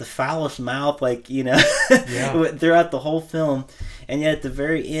 He's got the foulest mouth, like, you know, throughout the whole film, and yet at the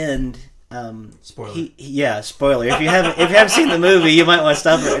very end. Spoiler. Spoiler. If you haven't seen the movie, you might want to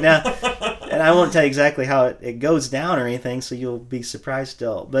stop right now. And I won't tell you exactly how it goes down or anything, so you'll be surprised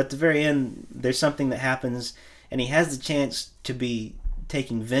still. But at the very end, there's something that happens, and he has the chance to be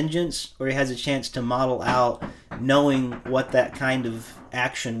taking vengeance, or he has a chance to model out knowing what that kind of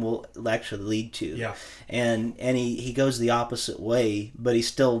action will actually lead to. Yeah. And he goes the opposite way, but he's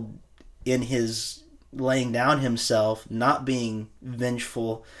still in his laying down himself, not being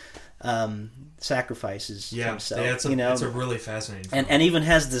vengeful. Sacrifices himself. Yeah, it's a really fascinating film. And even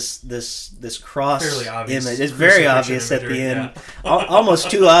has this cross fairly obvious image. It's very obvious at the end. Almost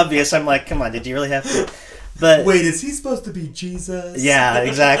too obvious. I'm like, come on, did you really have to? But wait, is he supposed to be Jesus? Yeah,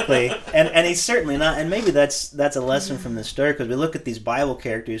 exactly. And he's certainly not. And maybe that's a lesson from the story, because we look at these Bible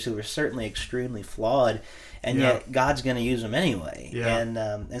characters who are certainly extremely flawed, and yet God's going to use them anyway. Yeah.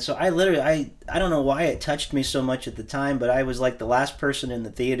 And so I don't know why it touched me so much at the time, but I was like the last person in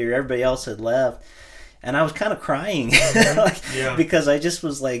the theater. Everybody else had left, and I was kind of crying because I just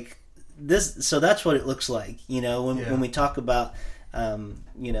was like, this. So that's what it looks like, you know, when we talk about.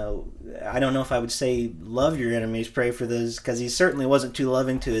 You know, I don't know if I would say love your enemies, pray for those, because he certainly wasn't too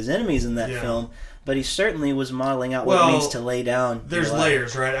loving to his enemies in that film, but he certainly was modeling out what it means to lay down. There's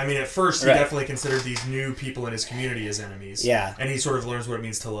layers, right? I mean, at first he definitely considered these new people in his community as enemies. Yeah. And he sort of learns what it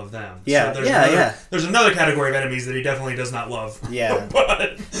means to love them. Yeah, so there's another category of enemies that he definitely does not love. Yeah.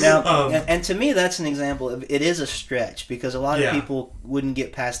 But, now, and to me, that's an example of, it is a stretch, because a lot of people wouldn't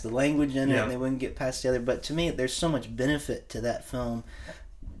get past the language in it, and they wouldn't get past the other, but to me, there's so much benefit to that film.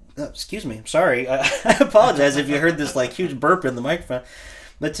 Excuse me, I'm sorry. I apologize if you heard this like huge burp in the microphone.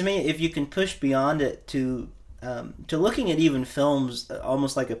 But to me, if you can push beyond it to looking at even films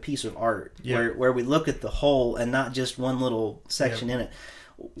almost like a piece of art, where we look at the whole and not just one little section in it.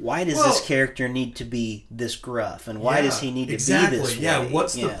 Why does this character need to be this gruff, and why does he need to be this way? Yeah,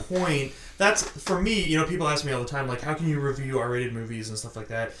 what's the point? That's, for me, you know, people ask me all the time, like, how can you review R-rated movies and stuff like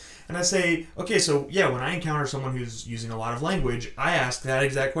that? And I say, okay, so, when I encounter someone who's using a lot of language, I ask that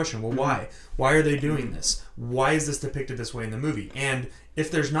exact question. Well, why? Why are they doing this? Why is this depicted this way in the movie? And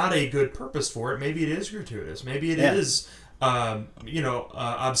if there's not a good purpose for it, maybe it is gratuitous. Maybe it is,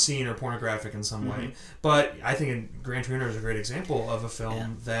 obscene or pornographic in some way. But I think Gran Torino is a great example of a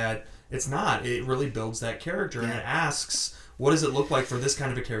film that it's not. It really builds that character, and it asks, what does it look like for this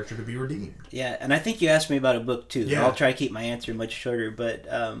kind of a character to be redeemed? Yeah, and I think you asked me about a book too. Yeah. I'll try to keep my answer much shorter, but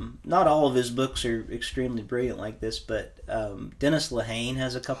not all of his books are extremely brilliant like this, but Dennis Lehane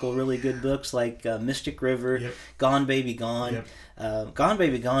has a couple really good books, like Mystic River, Gone Baby Gone. Gone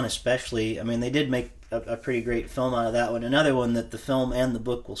Baby Gone especially, I mean, they did make a pretty great film out of that one. Another one that the film and the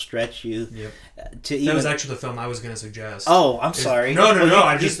book will stretch you. That was actually the film I was going to suggest. Oh, I'm sorry. No.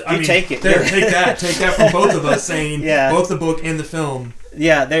 I mean, take it. Take that from both of us, saying both the book and the film.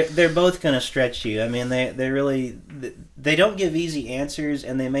 Yeah, they're both going to stretch you. I mean, they really, they don't give easy answers,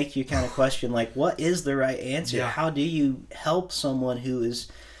 and they make you kind of question, like, what is the right answer? Yeah. How do you help someone who is,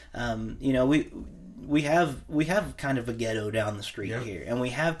 we have kind of a ghetto down the street here, and we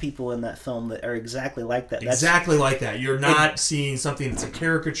have people in that film that are exactly like that. Exactly like that. You're not seeing something that's a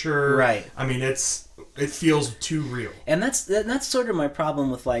caricature. Right. I mean, it feels too real. And that's sort of my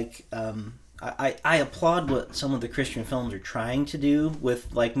problem with, like, I applaud what some of the Christian films are trying to do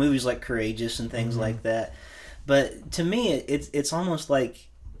with, like, movies like Courageous and things like that. But to me, it's almost like,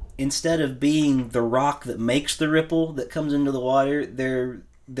 instead of being the rock that makes the ripple that comes into the water,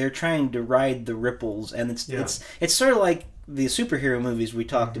 they're trying to ride the ripples, and it's sort of like the superhero movies we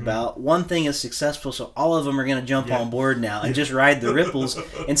talked about. One thing is successful, so all of them are going to jump on board now and just ride the ripples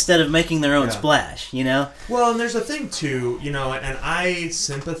instead of making their own splash, you know? Well, and there's a thing too, and I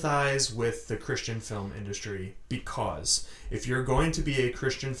sympathize with the Christian film industry, because if you're going to be a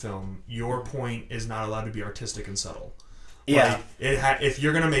Christian film, your point is not allowed to be artistic and subtle. Yeah. Like, if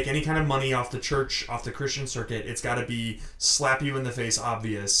you're going to make any kind of money off the church, off the Christian circuit, it's got to be slap you in the face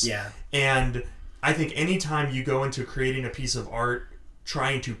obvious. Yeah. And I think anytime you go into creating a piece of art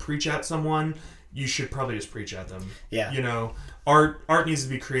trying to preach at someone, you should probably just preach at them. Yeah. You know, art needs to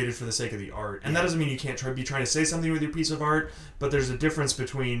be created for the sake of the art. And that doesn't mean you can't be trying to say something with your piece of art, but there's a difference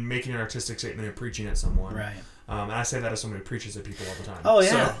between making an artistic statement and preaching at someone. Right. And I say that as someone who preaches at people all the time. Oh,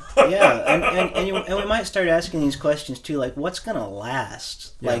 yeah. So. Yeah. And we might start asking these questions, too, like, what's going to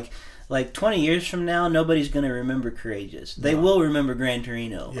last? Yeah. Like 20 years from now, nobody's going to remember Courageous. They will remember Gran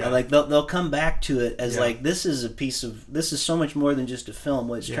Torino. Yeah. Like, they'll come back to it as, like, this is so much more than just a film,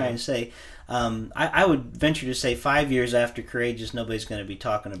 what it's trying to say. I would venture to say 5 years after Courageous, nobody's going to be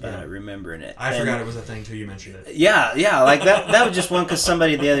talking about it, remembering it. I forgot it was a thing till you mentioned it. Yeah, like that was just one because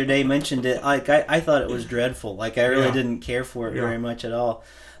somebody the other day mentioned it. Like, I thought it was dreadful. Like, I really didn't care for it very much at all.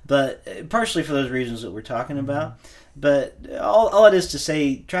 But partially for those reasons that we're talking about. But all it is to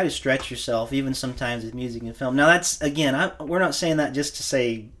say, try to stretch yourself, even sometimes with music and film. Now, that's, again, we're not saying that just to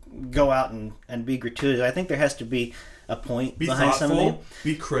say go out and be gratuitous. I think there has to be a point behind thoughtful, something.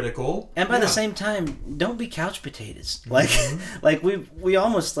 Be critical. And by the same time, don't be couch potatoes. Like, like we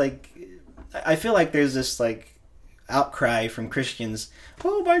almost, like, I feel like there's this, like, outcry from Christians,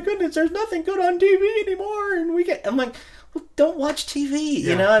 oh my goodness, there's nothing good on TV anymore, and I'm like, well, don't watch TV,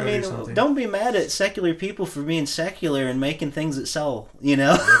 you know? I mean, don't be mad at secular people for being secular and making things that sell, you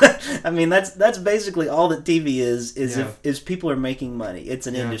know? I mean, that's basically all that TV is people are making money. It's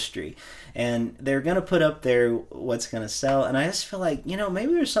an industry. And they're going to put up there what's going to sell. And I just feel like, you know,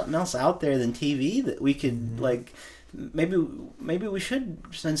 maybe there's something else out there than TV that we could, like, maybe we should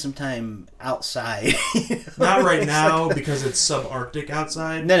spend some time outside. You know? Not right now because it's subarctic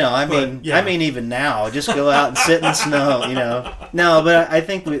outside. No, I mean even now, just go out and sit in the snow, you know. No, but I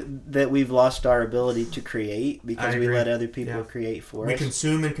think that we've lost our ability to create because we let other people create for us. We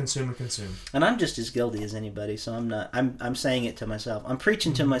consume and consume and consume. And I'm just as guilty as anybody, so I'm not. I'm saying it to myself. I'm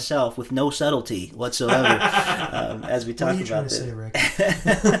preaching to myself with no subtlety whatsoever as we talk about this. What are you trying to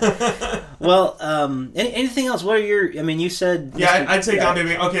say, Rick? Well, anything else? What are your? I mean, you said. Yeah, I'd say Gone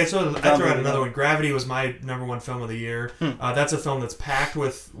Baby. Okay, so I throw out another one. Gravity was my #1 film of the year. That's a film that's packed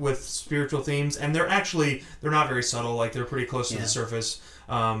with spiritual themes, and they're not very subtle. Like, they're pretty close to the surface.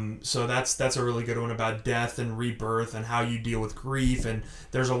 So that's a really good one about death and rebirth and how you deal with grief, and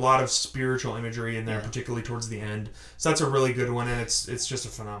there's a lot of spiritual imagery in there, particularly towards the end. So that's a really good one, and it's just a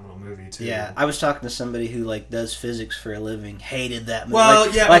phenomenal movie too. Yeah, I was talking to somebody who, like, does physics for a living, hated that movie. Well,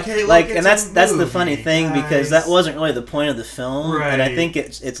 and that's the funny thing, because that wasn't really the point of the film, right. And I think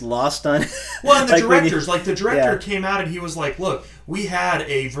it's lost on. Well, and the director came out and he was like, "Look, we had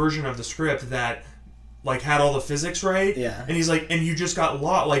a version of the script that." Like, had all the physics right, and he's like, and you just got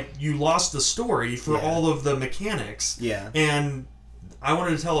lost, like, you lost the story for all of the mechanics, and I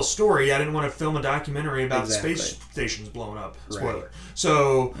wanted to tell a story. I didn't want to film a documentary about space stations blowing up. Spoiler. Right.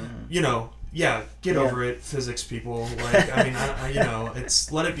 So, you know, get over it, physics people. Like, I mean, you know,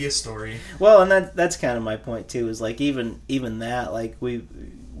 let it be a story. Well, and that's kind of my point too. Is like even that, like we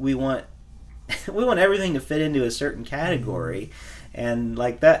want everything to fit into a certain category, and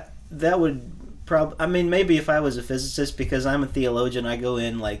like that would. I mean, maybe if I was a physicist, because I'm a theologian, I go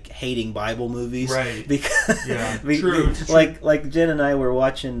in, like, hating Bible movies. Right. Because, true. Like Jen and I were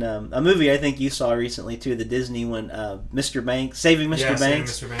watching a movie I think you saw recently, too, the Disney one, Mr. Banks, Saving Mr. Banks. Saving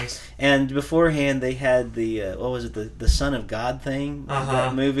Mr. Banks. And beforehand, they had the, what was it, the Son of God thing?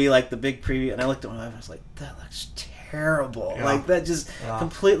 That movie, like, the big preview. And I looked at it and I was like, that looks terrible. Like, that just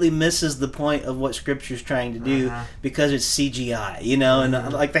completely misses the point of what Scripture's trying to do because it's CGI, you know?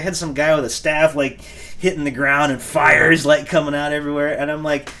 And, like, they had some guy with a staff, like, hitting the ground and fires, like, coming out everywhere. And I'm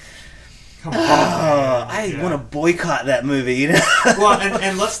like, come on, I want to boycott that movie, you know? Well,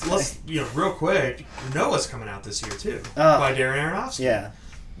 and let's you know, real quick, Noah's coming out this year, too, by Darren Aronofsky. Yeah.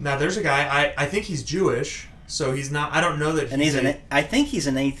 Now, there's a guy, I think he's Jewish, so he's not, I don't know that I think he's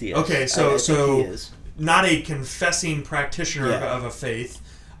an atheist. Okay, so he is. Not a confessing practitioner of a faith,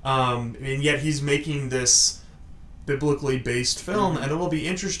 and yet he's making this biblically based film, and it'll be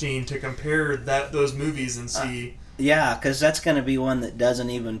interesting to compare those movies and see. Yeah, because that's going to be one that doesn't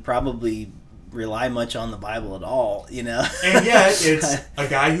even probably rely much on the Bible at all, you know. And yet it's a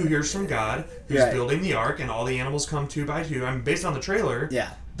guy who hears from God, who's building the ark, and all the animals come 2 by 2. I mean, based on the trailer.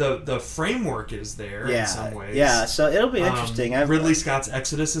 Yeah. The framework is there in some ways. Yeah, so it'll be interesting. Ridley Scott's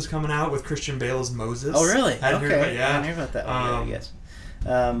Exodus is coming out with Christian Bale as Moses. Oh, really? I didn't hear about that one yet,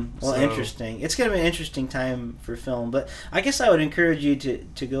 I guess. Interesting. It's going to be an interesting time for film, but I guess I would encourage you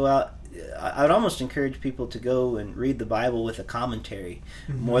to go out. I would almost encourage people to go and read the Bible with a commentary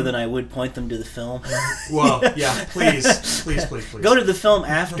more than I would point them to the film. Well, yeah, please. Go to the film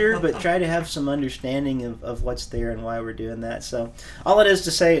after, but try to have some understanding of what's there and why we're doing that. So all it is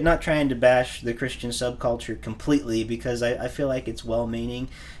to say, not trying to bash the Christian subculture completely, because I feel like it's well-meaning.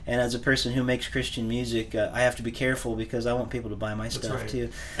 And as a person who makes Christian music, I have to be careful because I want people to buy my stuff too.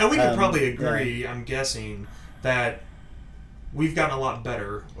 And we can probably agree, I'm guessing, that we've gotten a lot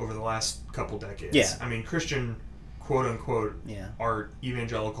better over the last couple decades. Yeah. I mean, Christian quote-unquote art,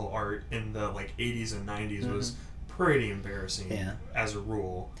 evangelical art in the 80s and 90s was pretty embarrassing as a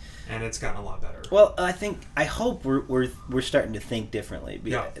rule, and it's gotten a lot better. Well, I hope we're starting to think differently.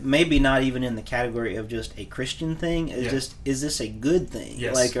 Maybe not even in the category of just a Christian thing. It's just, is this a good thing?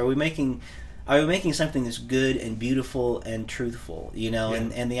 Yes. Like, are we making something that's good and beautiful and truthful?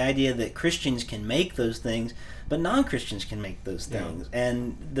 And the idea that Christians can make those things, but non-Christians can make those things.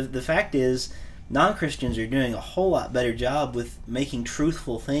 And the fact is, non-Christians are doing a whole lot better job with making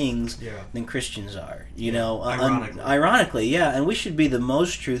truthful things than Christians are. Ironically, and we should be the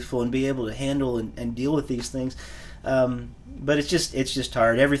most truthful and be able to handle and deal with these things. But it's just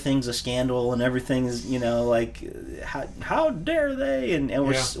hard. Everything's a scandal, and everything's how dare they? And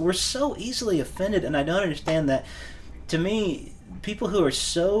we're so easily offended, and I don't understand that. To me, people who are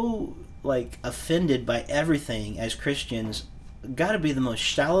so offended by everything as Christians got to be the most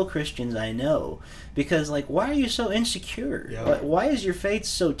shallow Christians I know, because why are you so insecure? Why is your faith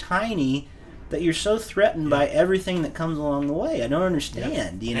so tiny that you're so threatened by everything that comes along the way? I don't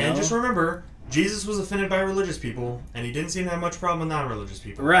understand. And just remember, Jesus was offended by religious people, and he didn't seem to have much problem with non-religious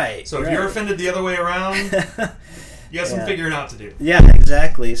people. Right. So if you're offended the other way around, you got some figuring out to do. Yeah,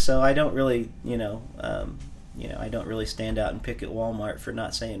 exactly. So I don't really, I don't really stand out and pick at Walmart for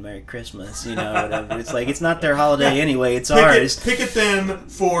not saying Merry Christmas, whatever. It's it's not their holiday anyway, it's ours. Pick at them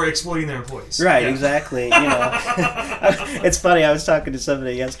for exploiting their employees. Right, exactly. It's funny, I was talking to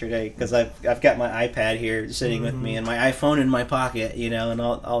somebody yesterday, because I've got my iPad here sitting with me and my iPhone in my pocket, and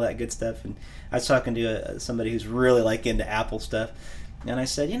all that good stuff. And I was talking to somebody who's really into Apple stuff. And I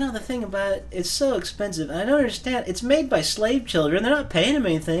said, the thing about it, it's so expensive, and I don't understand. It's made by slave children. They're not paying them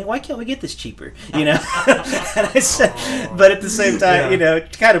anything. Why can't we get this cheaper? And I said, but at the same time,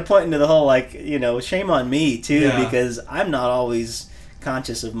 kind of pointing to the whole, shame on me, too, because I'm not always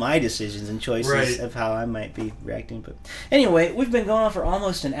conscious of my decisions and choices of how I might be reacting. But anyway, we've been going on for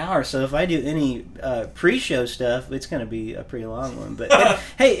almost an hour, so if I do any pre-show stuff, it's going to be a pretty long one. But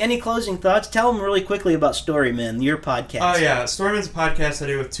hey, any closing thoughts? Tell them really quickly about Storymen, your podcast. Oh yeah, Storymen's a podcast I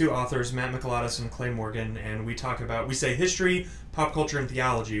do with two authors, Matt Michaelatus and Clay Morgan, and we say history, pop culture, and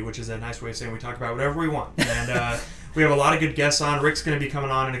theology, which is a nice way of saying we talk about whatever we want. And we have a lot of good guests on. Rick's going to be coming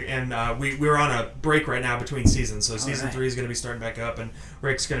on, and we're on a break right now between seasons. So season 3 is going to be starting back up, and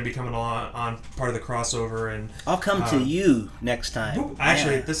Rick's going to be coming on part of the crossover. And I'll come to you next time.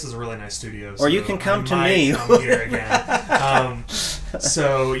 Actually, this is a really nice studio. Or you can come to me. Come here again.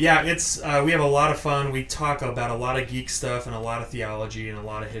 So yeah, it's we have a lot of fun. We talk about a lot of geek stuff and a lot of theology and a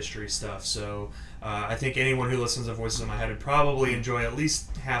lot of history stuff. So I think anyone who listens to Voices in My Head would probably enjoy at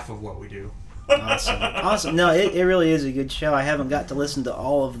least half of what we do. Awesome. No, it really is a good show. I haven't got to listen to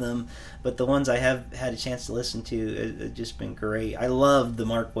all of them, but the ones I have had a chance to listen to have just been great. I loved the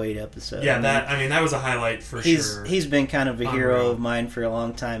Mark Waid episode. Yeah, that was a highlight for sure. He's been kind of a hero of mine for a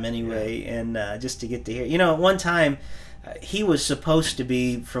long time anyway, and just to get to hear... at one time, he was supposed to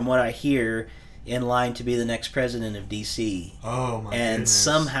be, from what I hear, in line to be the next president of DC. Oh my And goodness.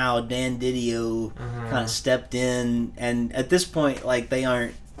 somehow Dan Didio kind of stepped in, and at this point, they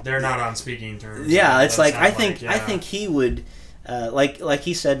aren't... They're not on speaking terms. Yeah, it's I think he would, like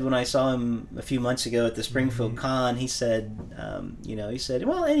he said when I saw him a few months ago at the Springfield Con. He said,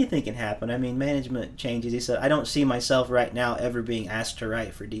 well, anything can happen. I mean, management changes. He said, I don't see myself right now ever being asked to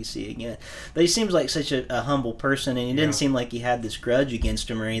write for DC again. But he seems like such a humble person, and he didn't seem like he had this grudge against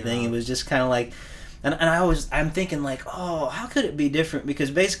him or anything. It was just kind of And I'm thinking how could it be different?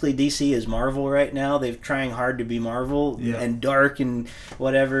 Because basically DC is Marvel right now. They're trying hard to be Marvel and dark and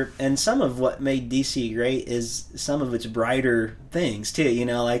whatever. And some of what made DC great is some of its brighter things too.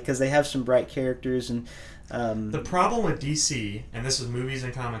 Because they have some bright characters and. The problem with DC, and this is movies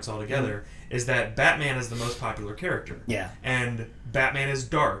and comics all together, is that Batman is the most popular character. Yeah. And Batman is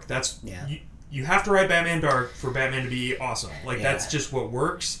dark. You have to write Batman dark for Batman to be awesome. That's just what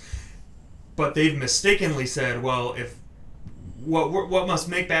works. But they've mistakenly said, well, if what must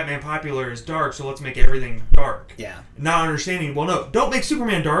make Batman popular is dark, so let's make everything dark. Yeah. Not understanding, well, no, don't make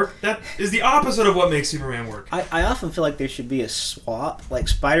Superman dark. That is the opposite of what makes Superman work. I often feel like there should be a swap. Like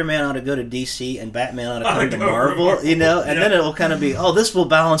Spider-Man ought to go to DC and Batman ought to come to Marvel, you know? And then it will kind of be, this will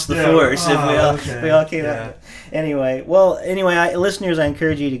balance the force if we all came out. Anyway, listeners, I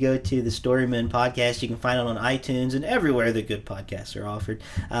encourage you to go to the Storymen podcast. You can find it on iTunes and everywhere that good podcasts are offered.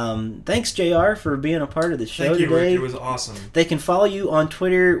 Thanks, JR, for being a part of the show today. Thank you, Rick. It was awesome. They can follow you on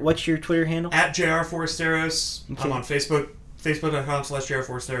Twitter. What's your Twitter handle? At JR Forasteros. Okay. I'm on Facebook. Facebook.com/JR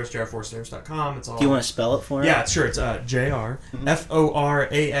Forasteros, JRForasteros.com. It's all. Do you want to spell it for him? Yeah, sure. It's JR Forasteros,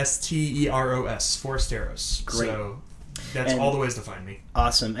 Forasteros. Great. So that's all the ways to find me.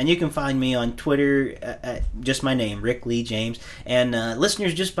 Awesome. And you can find me on Twitter at just my name, Rick Lee James. And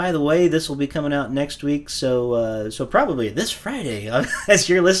listeners, just by the way, this will be coming out next week, so probably this Friday, as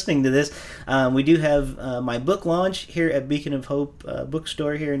you're listening to this, we do have my book launch here at Beacon of Hope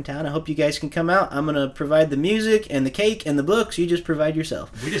bookstore here in town. I hope you guys can come out. I'm going to provide the music and the cake and the books. You just provide yourself.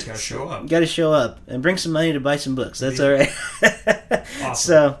 We just got to show up. Got to show up and bring some money to buy some books. That's all right. Awesome.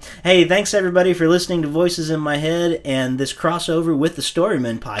 So, hey, thanks everybody for listening to Voices in My Head and this crossover with the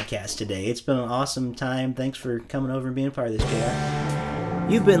Storymen podcast today. It's been an awesome time. Thanks for coming over and being a part of this,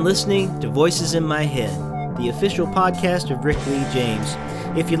 JR. You've been listening to Voices in My Head, the official podcast of Rick Lee James.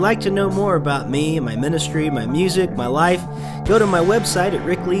 If you'd like to know more about me, my ministry, my music, my life, go to my website at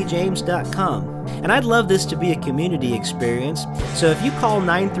rickleejames.com. And I'd love this to be a community experience, so if you call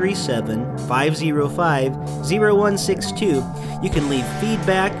 937-505-0162, you can leave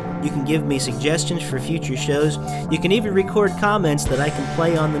feedback, you can give me suggestions for future shows, you can even record comments that I can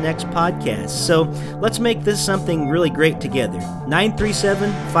play on the next podcast. So let's make this something really great together.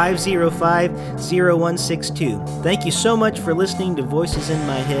 937-505-0162. Thank you so much for listening to Voices in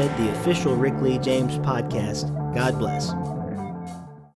My Head, the official Rick Lee James podcast. God bless.